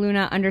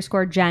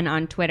Penaluna_Jen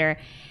on Twitter.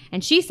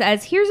 And she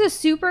says, here's a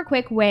super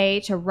quick way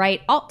to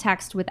write alt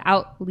text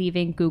without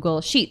leaving Google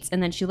Sheets.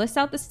 And then she lists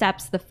out the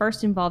steps. The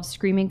first involves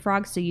Screaming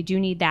Frog, so you do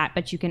need that.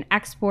 But you can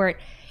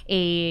export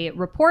a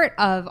report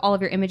of all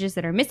of your images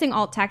that are missing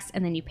alt text,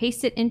 and then you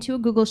paste it into a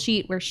Google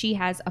Sheet where she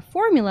has a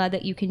formula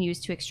that you can use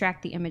to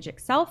extract the image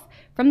itself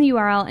from the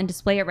URL and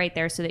display it right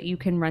there so that you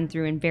can run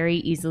through and very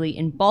easily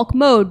in bulk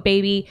mode,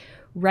 baby,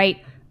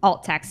 write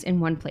alt text in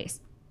one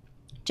place.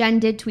 Jen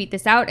did tweet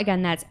this out.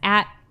 Again, that's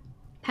at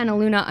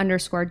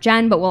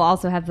Penaluna_Jen, but we'll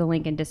also have the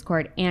link in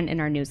Discord and in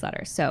our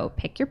newsletter. So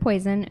pick your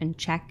poison and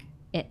check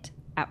it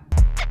out.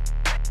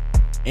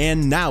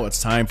 And now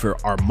it's time for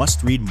our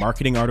must-read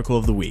marketing article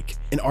of the week.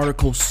 An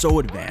article so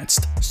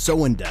advanced,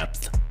 so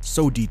in-depth,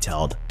 so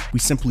detailed, we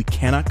simply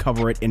cannot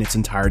cover it in its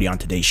entirety on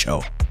today's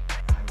show.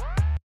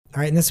 All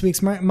right, and this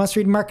week's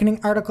must-read marketing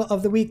article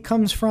of the week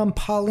comes from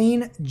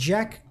Pauline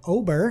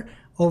Jack-Ober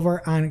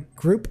over on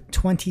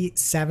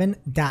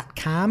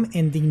group27.com,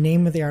 and the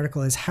name of the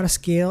article is How to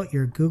Scale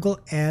Your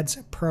Google Ads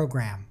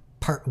Program,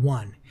 Part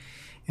 1.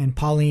 And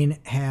Pauline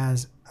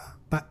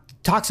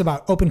talks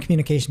about open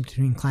communication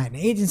between client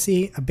and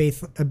agency, a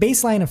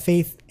baseline of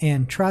faith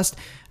and trust,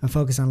 a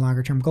focus on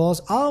longer-term goals,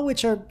 all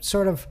which are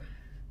sort of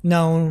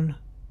known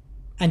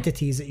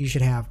entities that you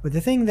should have. But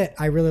the thing that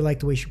I really liked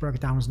the way she broke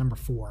it down was number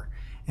 4,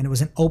 and it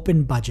was an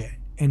open budget.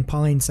 And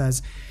Pauline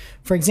says,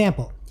 for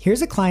example,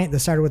 here's a client that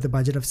started with a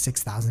budget of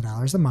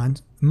 $6,000 a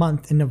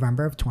month in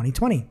November of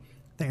 2020.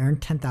 They earned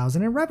 $10,000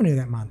 in revenue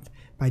that month.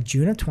 By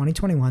June of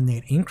 2021, they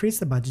had increased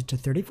the budget to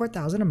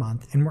 $34,000 a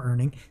month and were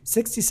earning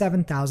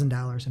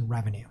 $67,000 in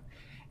revenue.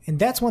 And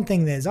that's one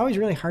thing that is always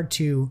really hard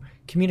to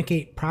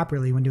communicate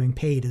properly when doing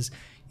paid is,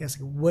 yes,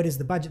 what is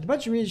the budget? The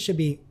budget really should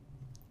be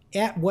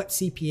at what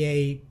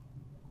CPA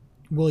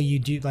will you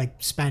do, like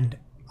spend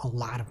a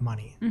lot of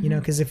money, you know,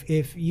 because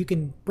if you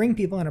can bring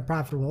people in a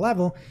profitable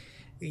level,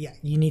 yeah,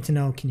 you need to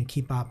know, can you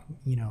keep up,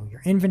 you know,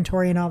 your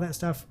inventory and all that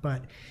stuff.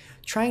 But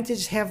trying to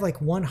just have like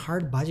one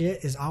hard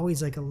budget is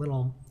always like a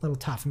little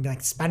tough, and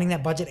like spending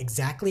that budget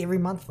exactly every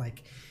month.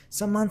 Like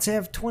some months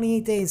have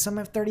 28 days, some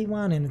have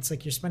 31, and it's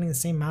like you're spending the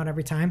same amount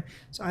every time.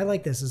 So I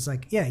like this. It's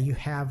like, yeah, you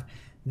have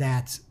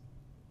that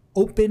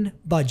open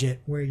budget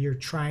where you're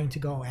trying to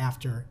go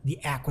after the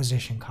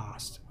acquisition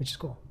cost, which is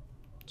cool.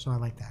 So I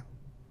like that.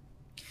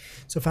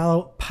 So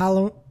follow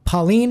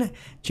Pauline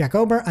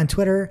Jack-Ober on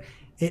Twitter.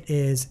 It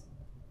is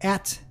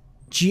at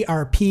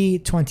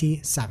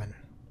GRP27.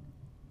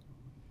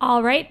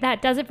 All right,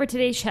 that does it for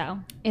today's show.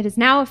 It is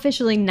now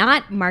officially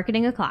not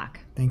Marketing O'Clock.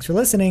 Thanks for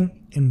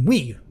listening, and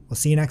we will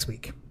see you next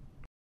week.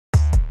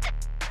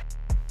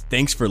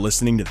 Thanks for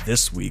listening to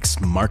this week's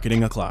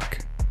Marketing O'Clock.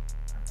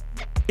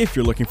 If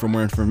you're looking for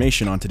more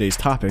information on today's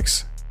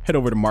topics, head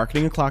over to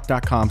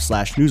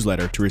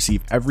marketingoclock.com/newsletter to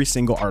receive every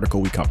single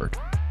article we covered.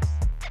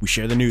 We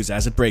share the news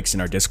as it breaks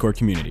in our Discord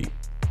community.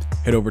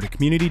 Head over to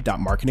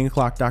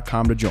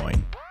community.marketingoclock.com to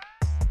join.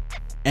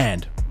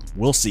 And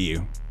we'll see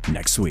you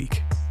next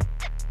week.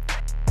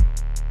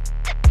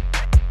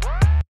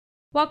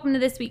 Welcome to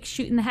this week's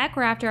Shootin' the Heck.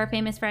 We're after our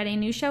famous Friday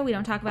news show. We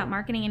don't talk about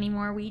marketing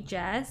anymore. We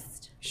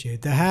just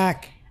shoot the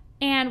heck.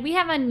 And we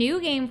have a new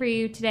game for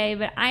you today,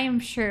 but I am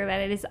sure that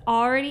it is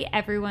already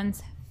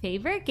everyone's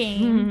favorite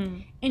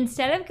game.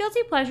 Instead of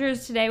guilty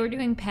pleasures today, we're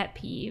doing pet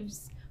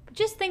peeves.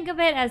 just think of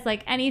it as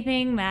like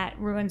anything that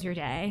ruins your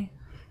day.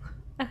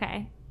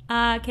 Okay.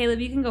 Caleb,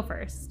 you can go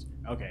first.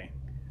 Okay.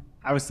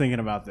 I was thinking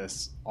about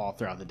this all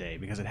throughout the day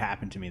because it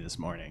happened to me this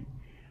morning.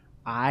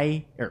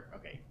 My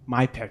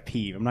pet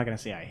peeve, I'm not going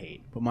to say I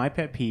hate, but my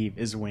pet peeve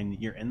is when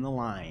you're in the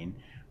line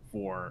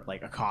for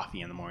like a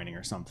coffee in the morning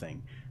or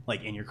something,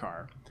 like in your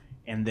car,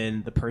 and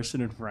then the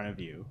person in front of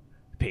you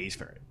pays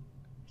for it.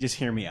 Just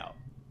hear me out.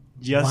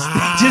 Just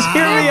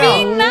hear me out.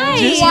 being nice.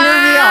 Just hear me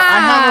out. I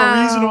have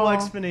a reasonable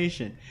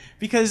explanation.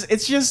 Because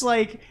it's just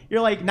like,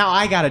 you're like, now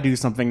I got to do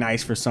something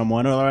nice for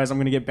someone, otherwise I'm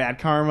going to get bad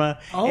karma.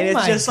 Oh and it's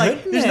my just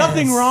like, there's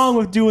nothing goodness. wrong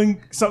with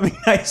doing something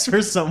nice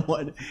for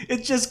someone.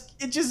 It just,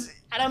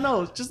 I don't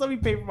know. Just let me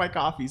pay for my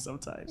coffee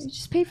sometimes.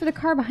 Just pay for the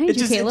car behind It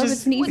you, just- it Caleb. just-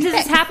 It's an easy Does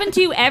this fix. happen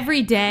to you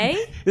every day?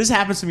 This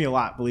happens to me a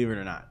lot, believe it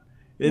or not.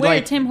 It, Where,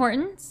 like, Tim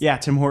Hortons? yeah,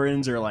 Tim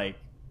Hortons or like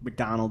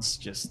McDonald's,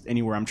 just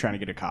anywhere I'm trying to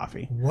get a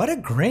coffee. What a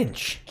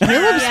Grinch.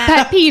 Caleb's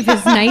pet peeve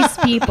is nice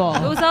people.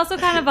 It was also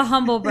kind of a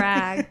humble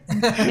brag.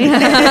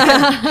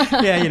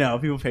 Yeah,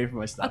 people pay for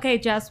my stuff. Okay,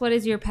 Jess, what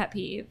is your pet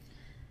peeve?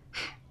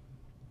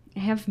 I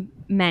have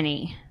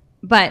many,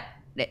 but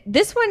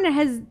this one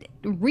has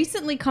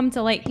recently come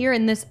to light here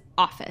in this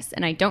office,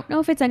 and I don't know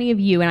if it's any of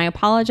you, and I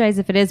apologize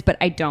if it is, but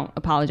I don't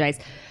apologize.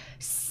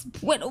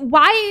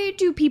 Why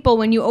do people,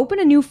 when you open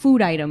a new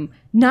food item,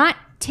 not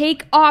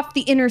take off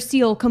the inner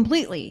seal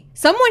completely?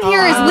 Someone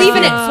here is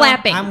leaving it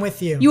flapping. I'm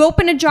with you. You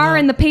open a jar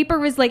and the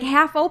paper is like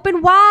half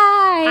open.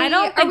 Why? I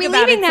don't Are think we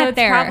about leaving it, so that it's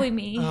there? probably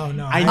me. Oh,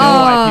 no. I know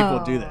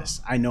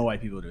why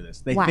people do this.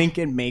 They Why? think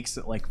it makes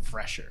it like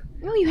fresher.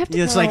 No, you have to.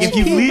 It's like if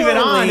you People leave it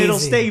are on, it'll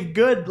lazy. stay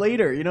good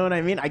later. You know what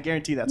I mean? I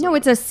guarantee that's No, what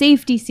it's a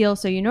safety seal,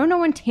 so you know no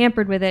one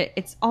tampered with it.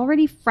 It's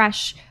already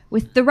fresh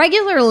with the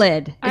regular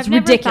lid. It's I've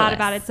never ridiculous. thought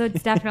about it, so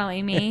it's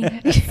definitely me.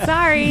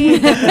 Sorry.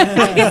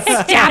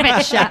 Stab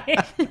it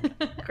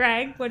shut.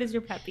 Greg, what is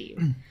your pet peeve?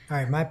 All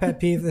right, my pet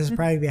peeve, this is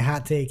probably be a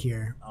hot take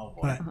here. Oh, boy.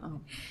 But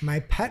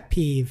my pet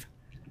peeve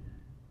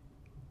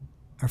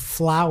are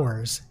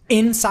flowers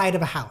inside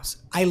of a house.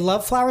 I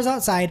love flowers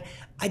outside.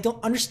 I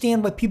don't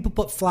understand why people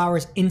put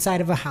flowers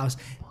inside of a house.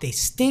 They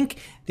stink,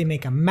 they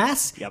make a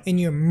mess, Yep. and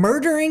you're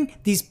murdering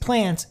these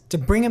plants to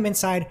bring them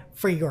inside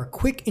for your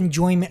quick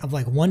enjoyment of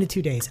like 1 to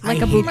 2 days. Like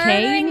I a hate it. bouquet?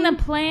 Murdering the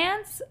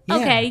plants? Yeah.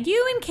 Okay,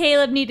 you and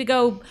Caleb need to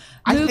go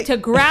move think- to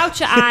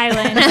Grouch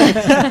Island.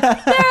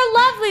 They're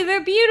lovely.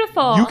 They're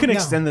beautiful. You can No.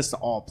 extend this to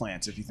all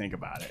plants if you think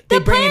about it. They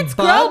the bring in plants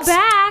grow bugs.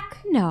 back.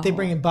 No. They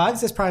bring in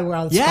bugs. That's probably where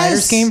all the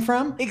spiders came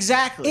from.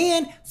 Exactly.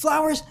 And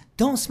flowers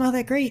don't smell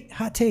that great.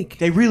 Hot take.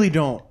 They really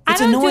don't. I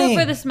It's don't do annoying. it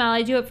for the smell.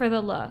 I do it for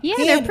the look. Yeah,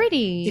 they're And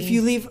pretty. If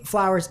you leave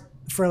flowers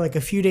for like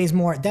a few days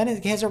more, then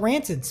it has a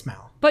rancid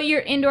smell. But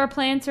your indoor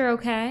plants are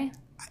okay.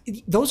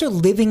 Those are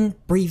living,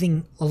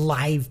 breathing,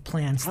 alive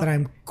plants that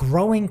I'm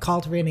growing,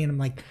 cultivating, and I'm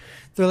like,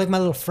 they're like my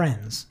little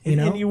friends, you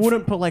know? And you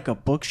wouldn't put like a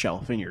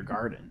bookshelf in your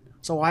garden.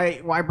 So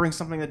why bring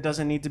something that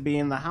doesn't need to be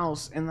in the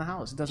house in the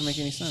house? It doesn't make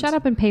any sense. Shut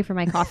up and pay for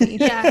my coffee.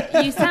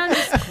 Yeah, you sound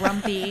just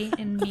grumpy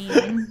and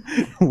mean.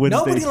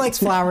 Nobody likes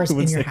flowers in your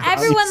Wednesday.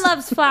 house. Everyone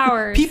loves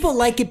flowers. People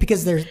like it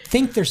because they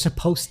think they're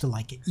supposed to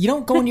like it. You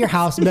don't go into your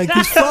house and be like,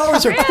 these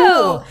flowers are true.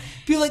 cool.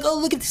 People are like, oh,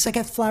 look at this. I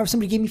got flowers.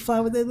 Somebody gave me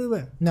flowers. Blah, blah,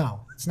 blah.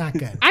 No, it's not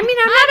good. I mean,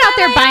 I'm not out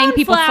there my buying own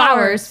people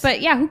flowers. flowers,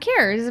 but yeah, who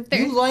cares if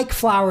they're You like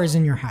flowers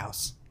in your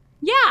house.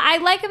 Yeah, I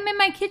like them in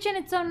my kitchen.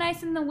 It's so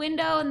nice in the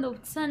window and the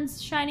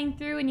sun's shining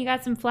through and you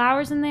got some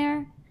flowers in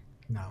there.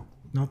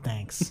 No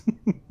thanks.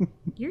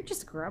 You're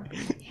just grumpy.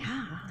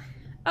 Yeah.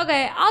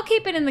 Okay, I'll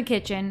keep it in the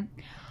kitchen.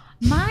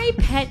 My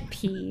pet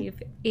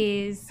peeve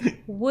is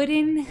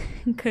wooden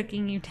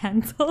cooking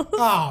utensils.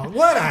 Oh,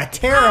 what a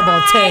terrible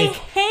I take.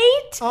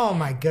 hate. Oh,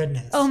 my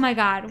goodness. Oh my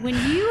god, when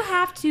you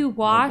have to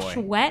wash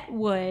boy. wet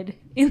wood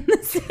in the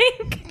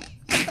sink,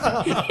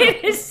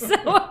 it is so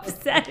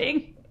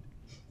upsetting.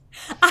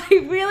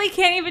 I really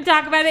can't even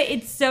talk about it.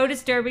 It's so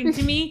disturbing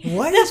to me.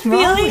 What the is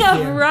wrong feeling with of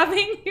you?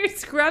 rubbing your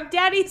scrub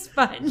daddy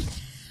sponge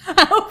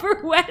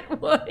over wet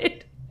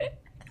wood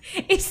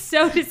is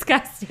so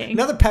disgusting.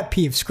 Another pet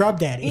peeve, scrub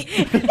daddy.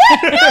 no, those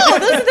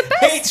are the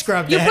best. Hate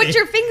scrub You daddy. put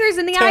your fingers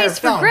in the eyes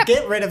for No, grip.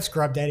 Get rid of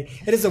scrub daddy.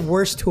 It is the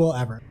worst tool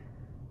ever.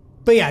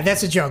 But yeah,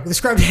 that's a joke. The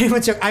scrub daddy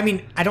one's a joke. I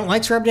mean, I don't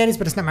like scrub daddies,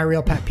 but it's not my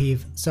real pet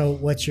peeve. So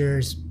what's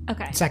yours?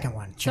 Okay. Second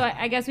one. So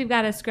I guess we've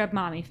got a scrub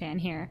mommy fan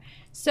here.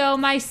 So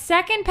my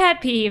second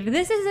pet peeve,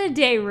 this is a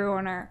day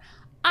ruiner.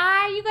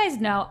 You guys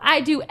know, I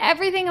do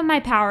everything in my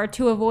power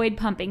to avoid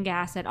pumping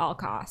gas at all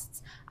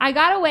costs. I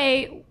got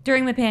away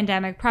during the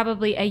pandemic,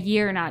 probably a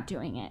year not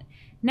doing it.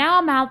 Now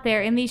I'm out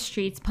there in these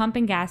streets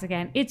pumping gas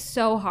again. It's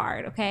so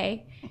hard,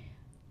 okay?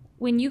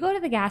 When you go to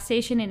the gas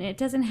station and it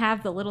doesn't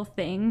have the little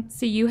thing,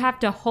 so you have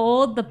to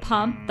hold the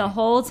pump the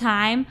whole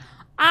time,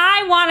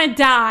 I want to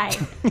die.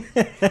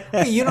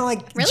 Wait, you don't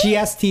like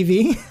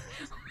GSTV?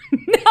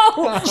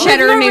 No,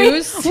 Cheddar with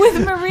News.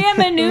 with Maria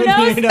Menounos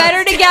Menounos.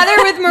 Better together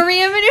with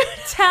Maria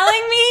Menounos.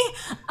 telling me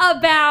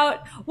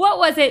about what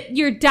was it,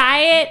 your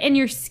diet and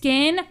your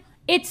skin.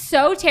 It's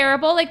so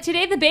terrible. Like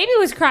today, the baby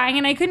was crying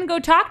and I couldn't go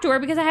talk to her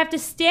because I have to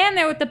stand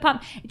there with the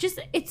pump.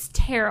 It's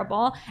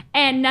terrible,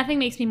 and nothing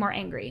makes me more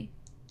angry.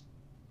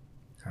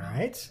 All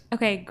right.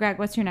 Okay, Greg,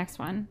 what's your next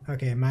one?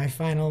 Okay, my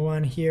final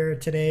one here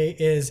today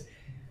is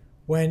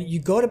when you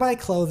go to buy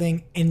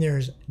clothing and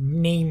there's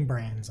name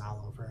brands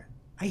all over it.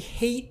 I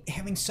hate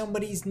having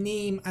somebody's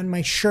name on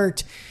my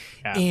shirt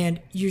and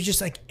you're just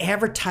like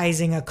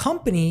advertising a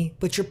company,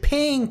 but you're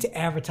paying to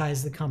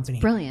advertise the company.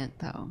 Brilliant,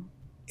 though.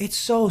 It's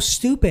so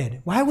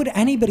stupid. Why would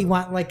anybody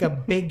want like a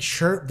big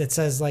shirt that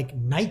says like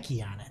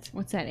Nike on it?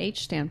 What's that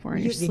H stand for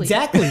in your sleeve?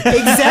 Exactly.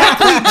 Jess,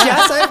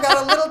 I've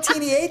got a little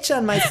teeny H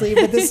on my sleeve,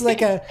 but this is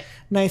like a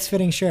nice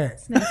fitting shirt.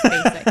 That's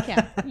basic,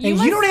 yeah. And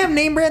you don't have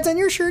name brands on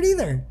your shirt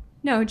either.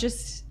 No,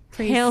 just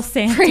Hail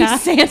Santa.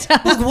 praise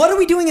Santa. Look, what are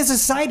we doing as a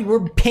society?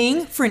 We're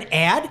paying for an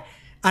ad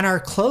on our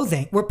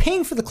clothing. We're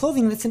paying for the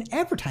clothing that's an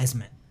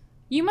advertisement.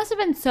 You must have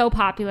been so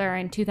popular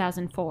in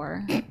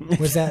 2004.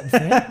 Was that the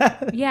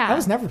thing? Yeah. I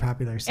was never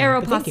popular. So,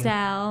 but thank you.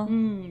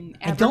 Aeropostale.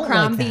 I don't like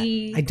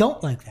Abercrombie. that. I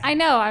don't like that. I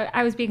know.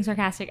 I was being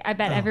sarcastic. I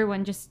bet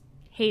everyone just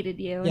hated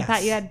you and Yes,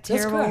 thought you had a that's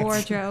terrible correct.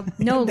 wardrobe.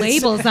 No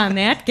labels on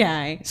that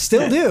guy.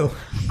 Still do.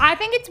 I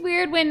think it's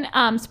weird when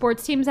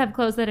sports teams have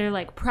clothes that are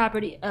like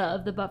property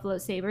of the Buffalo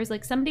Sabres.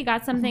 Like somebody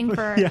got something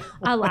for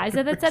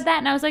Eliza that said that,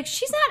 and I was like,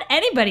 she's not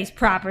anybody's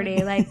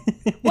property. Like,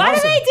 why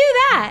do they do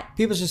that?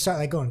 People just start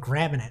like going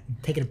grabbing it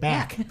and taking it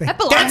back. That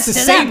belongs That's the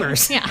to them.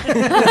 Sabres.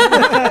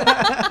 Yeah.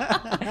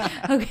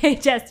 Okay,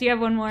 Jess, do you have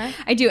one more?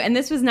 I do. And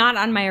this was not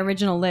on my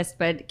original list,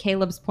 but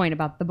Caleb's point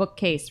about the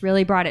bookcase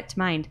really brought it to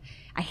mind.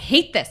 I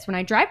hate this when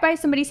I drive by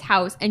somebody's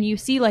house and you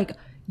see like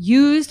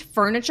used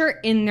furniture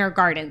in their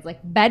gardens. Like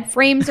bed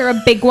frames are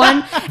a big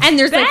one, and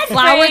there's like Bed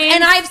flowers. frames?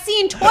 And I've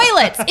seen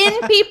toilets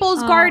in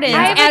people's gardens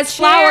I have as a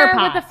flower chair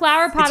pots. with a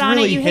flower pot It's on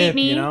really it. You hip, hate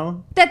me. you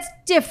know? That's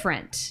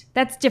different.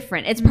 That's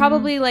different. It's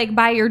probably like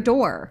by your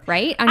door,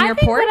 right? On I your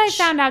think porch. what I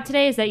found out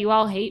today is that you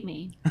all hate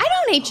me. I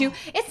don't hate you.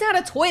 It's not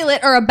a toilet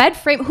or a bed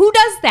frame. Who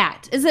does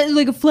that? Is it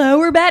like a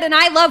flower bed? And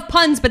I love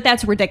puns, but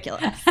that's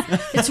ridiculous.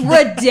 It's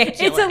ridiculous.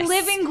 It's a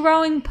living,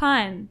 growing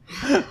pun.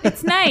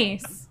 It's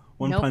nice.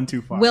 One Nope. pun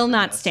too far. Will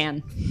not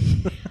stand.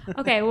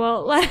 Okay,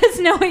 well, let us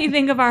know what you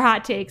think of our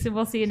hot takes, and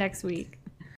we'll see you next week.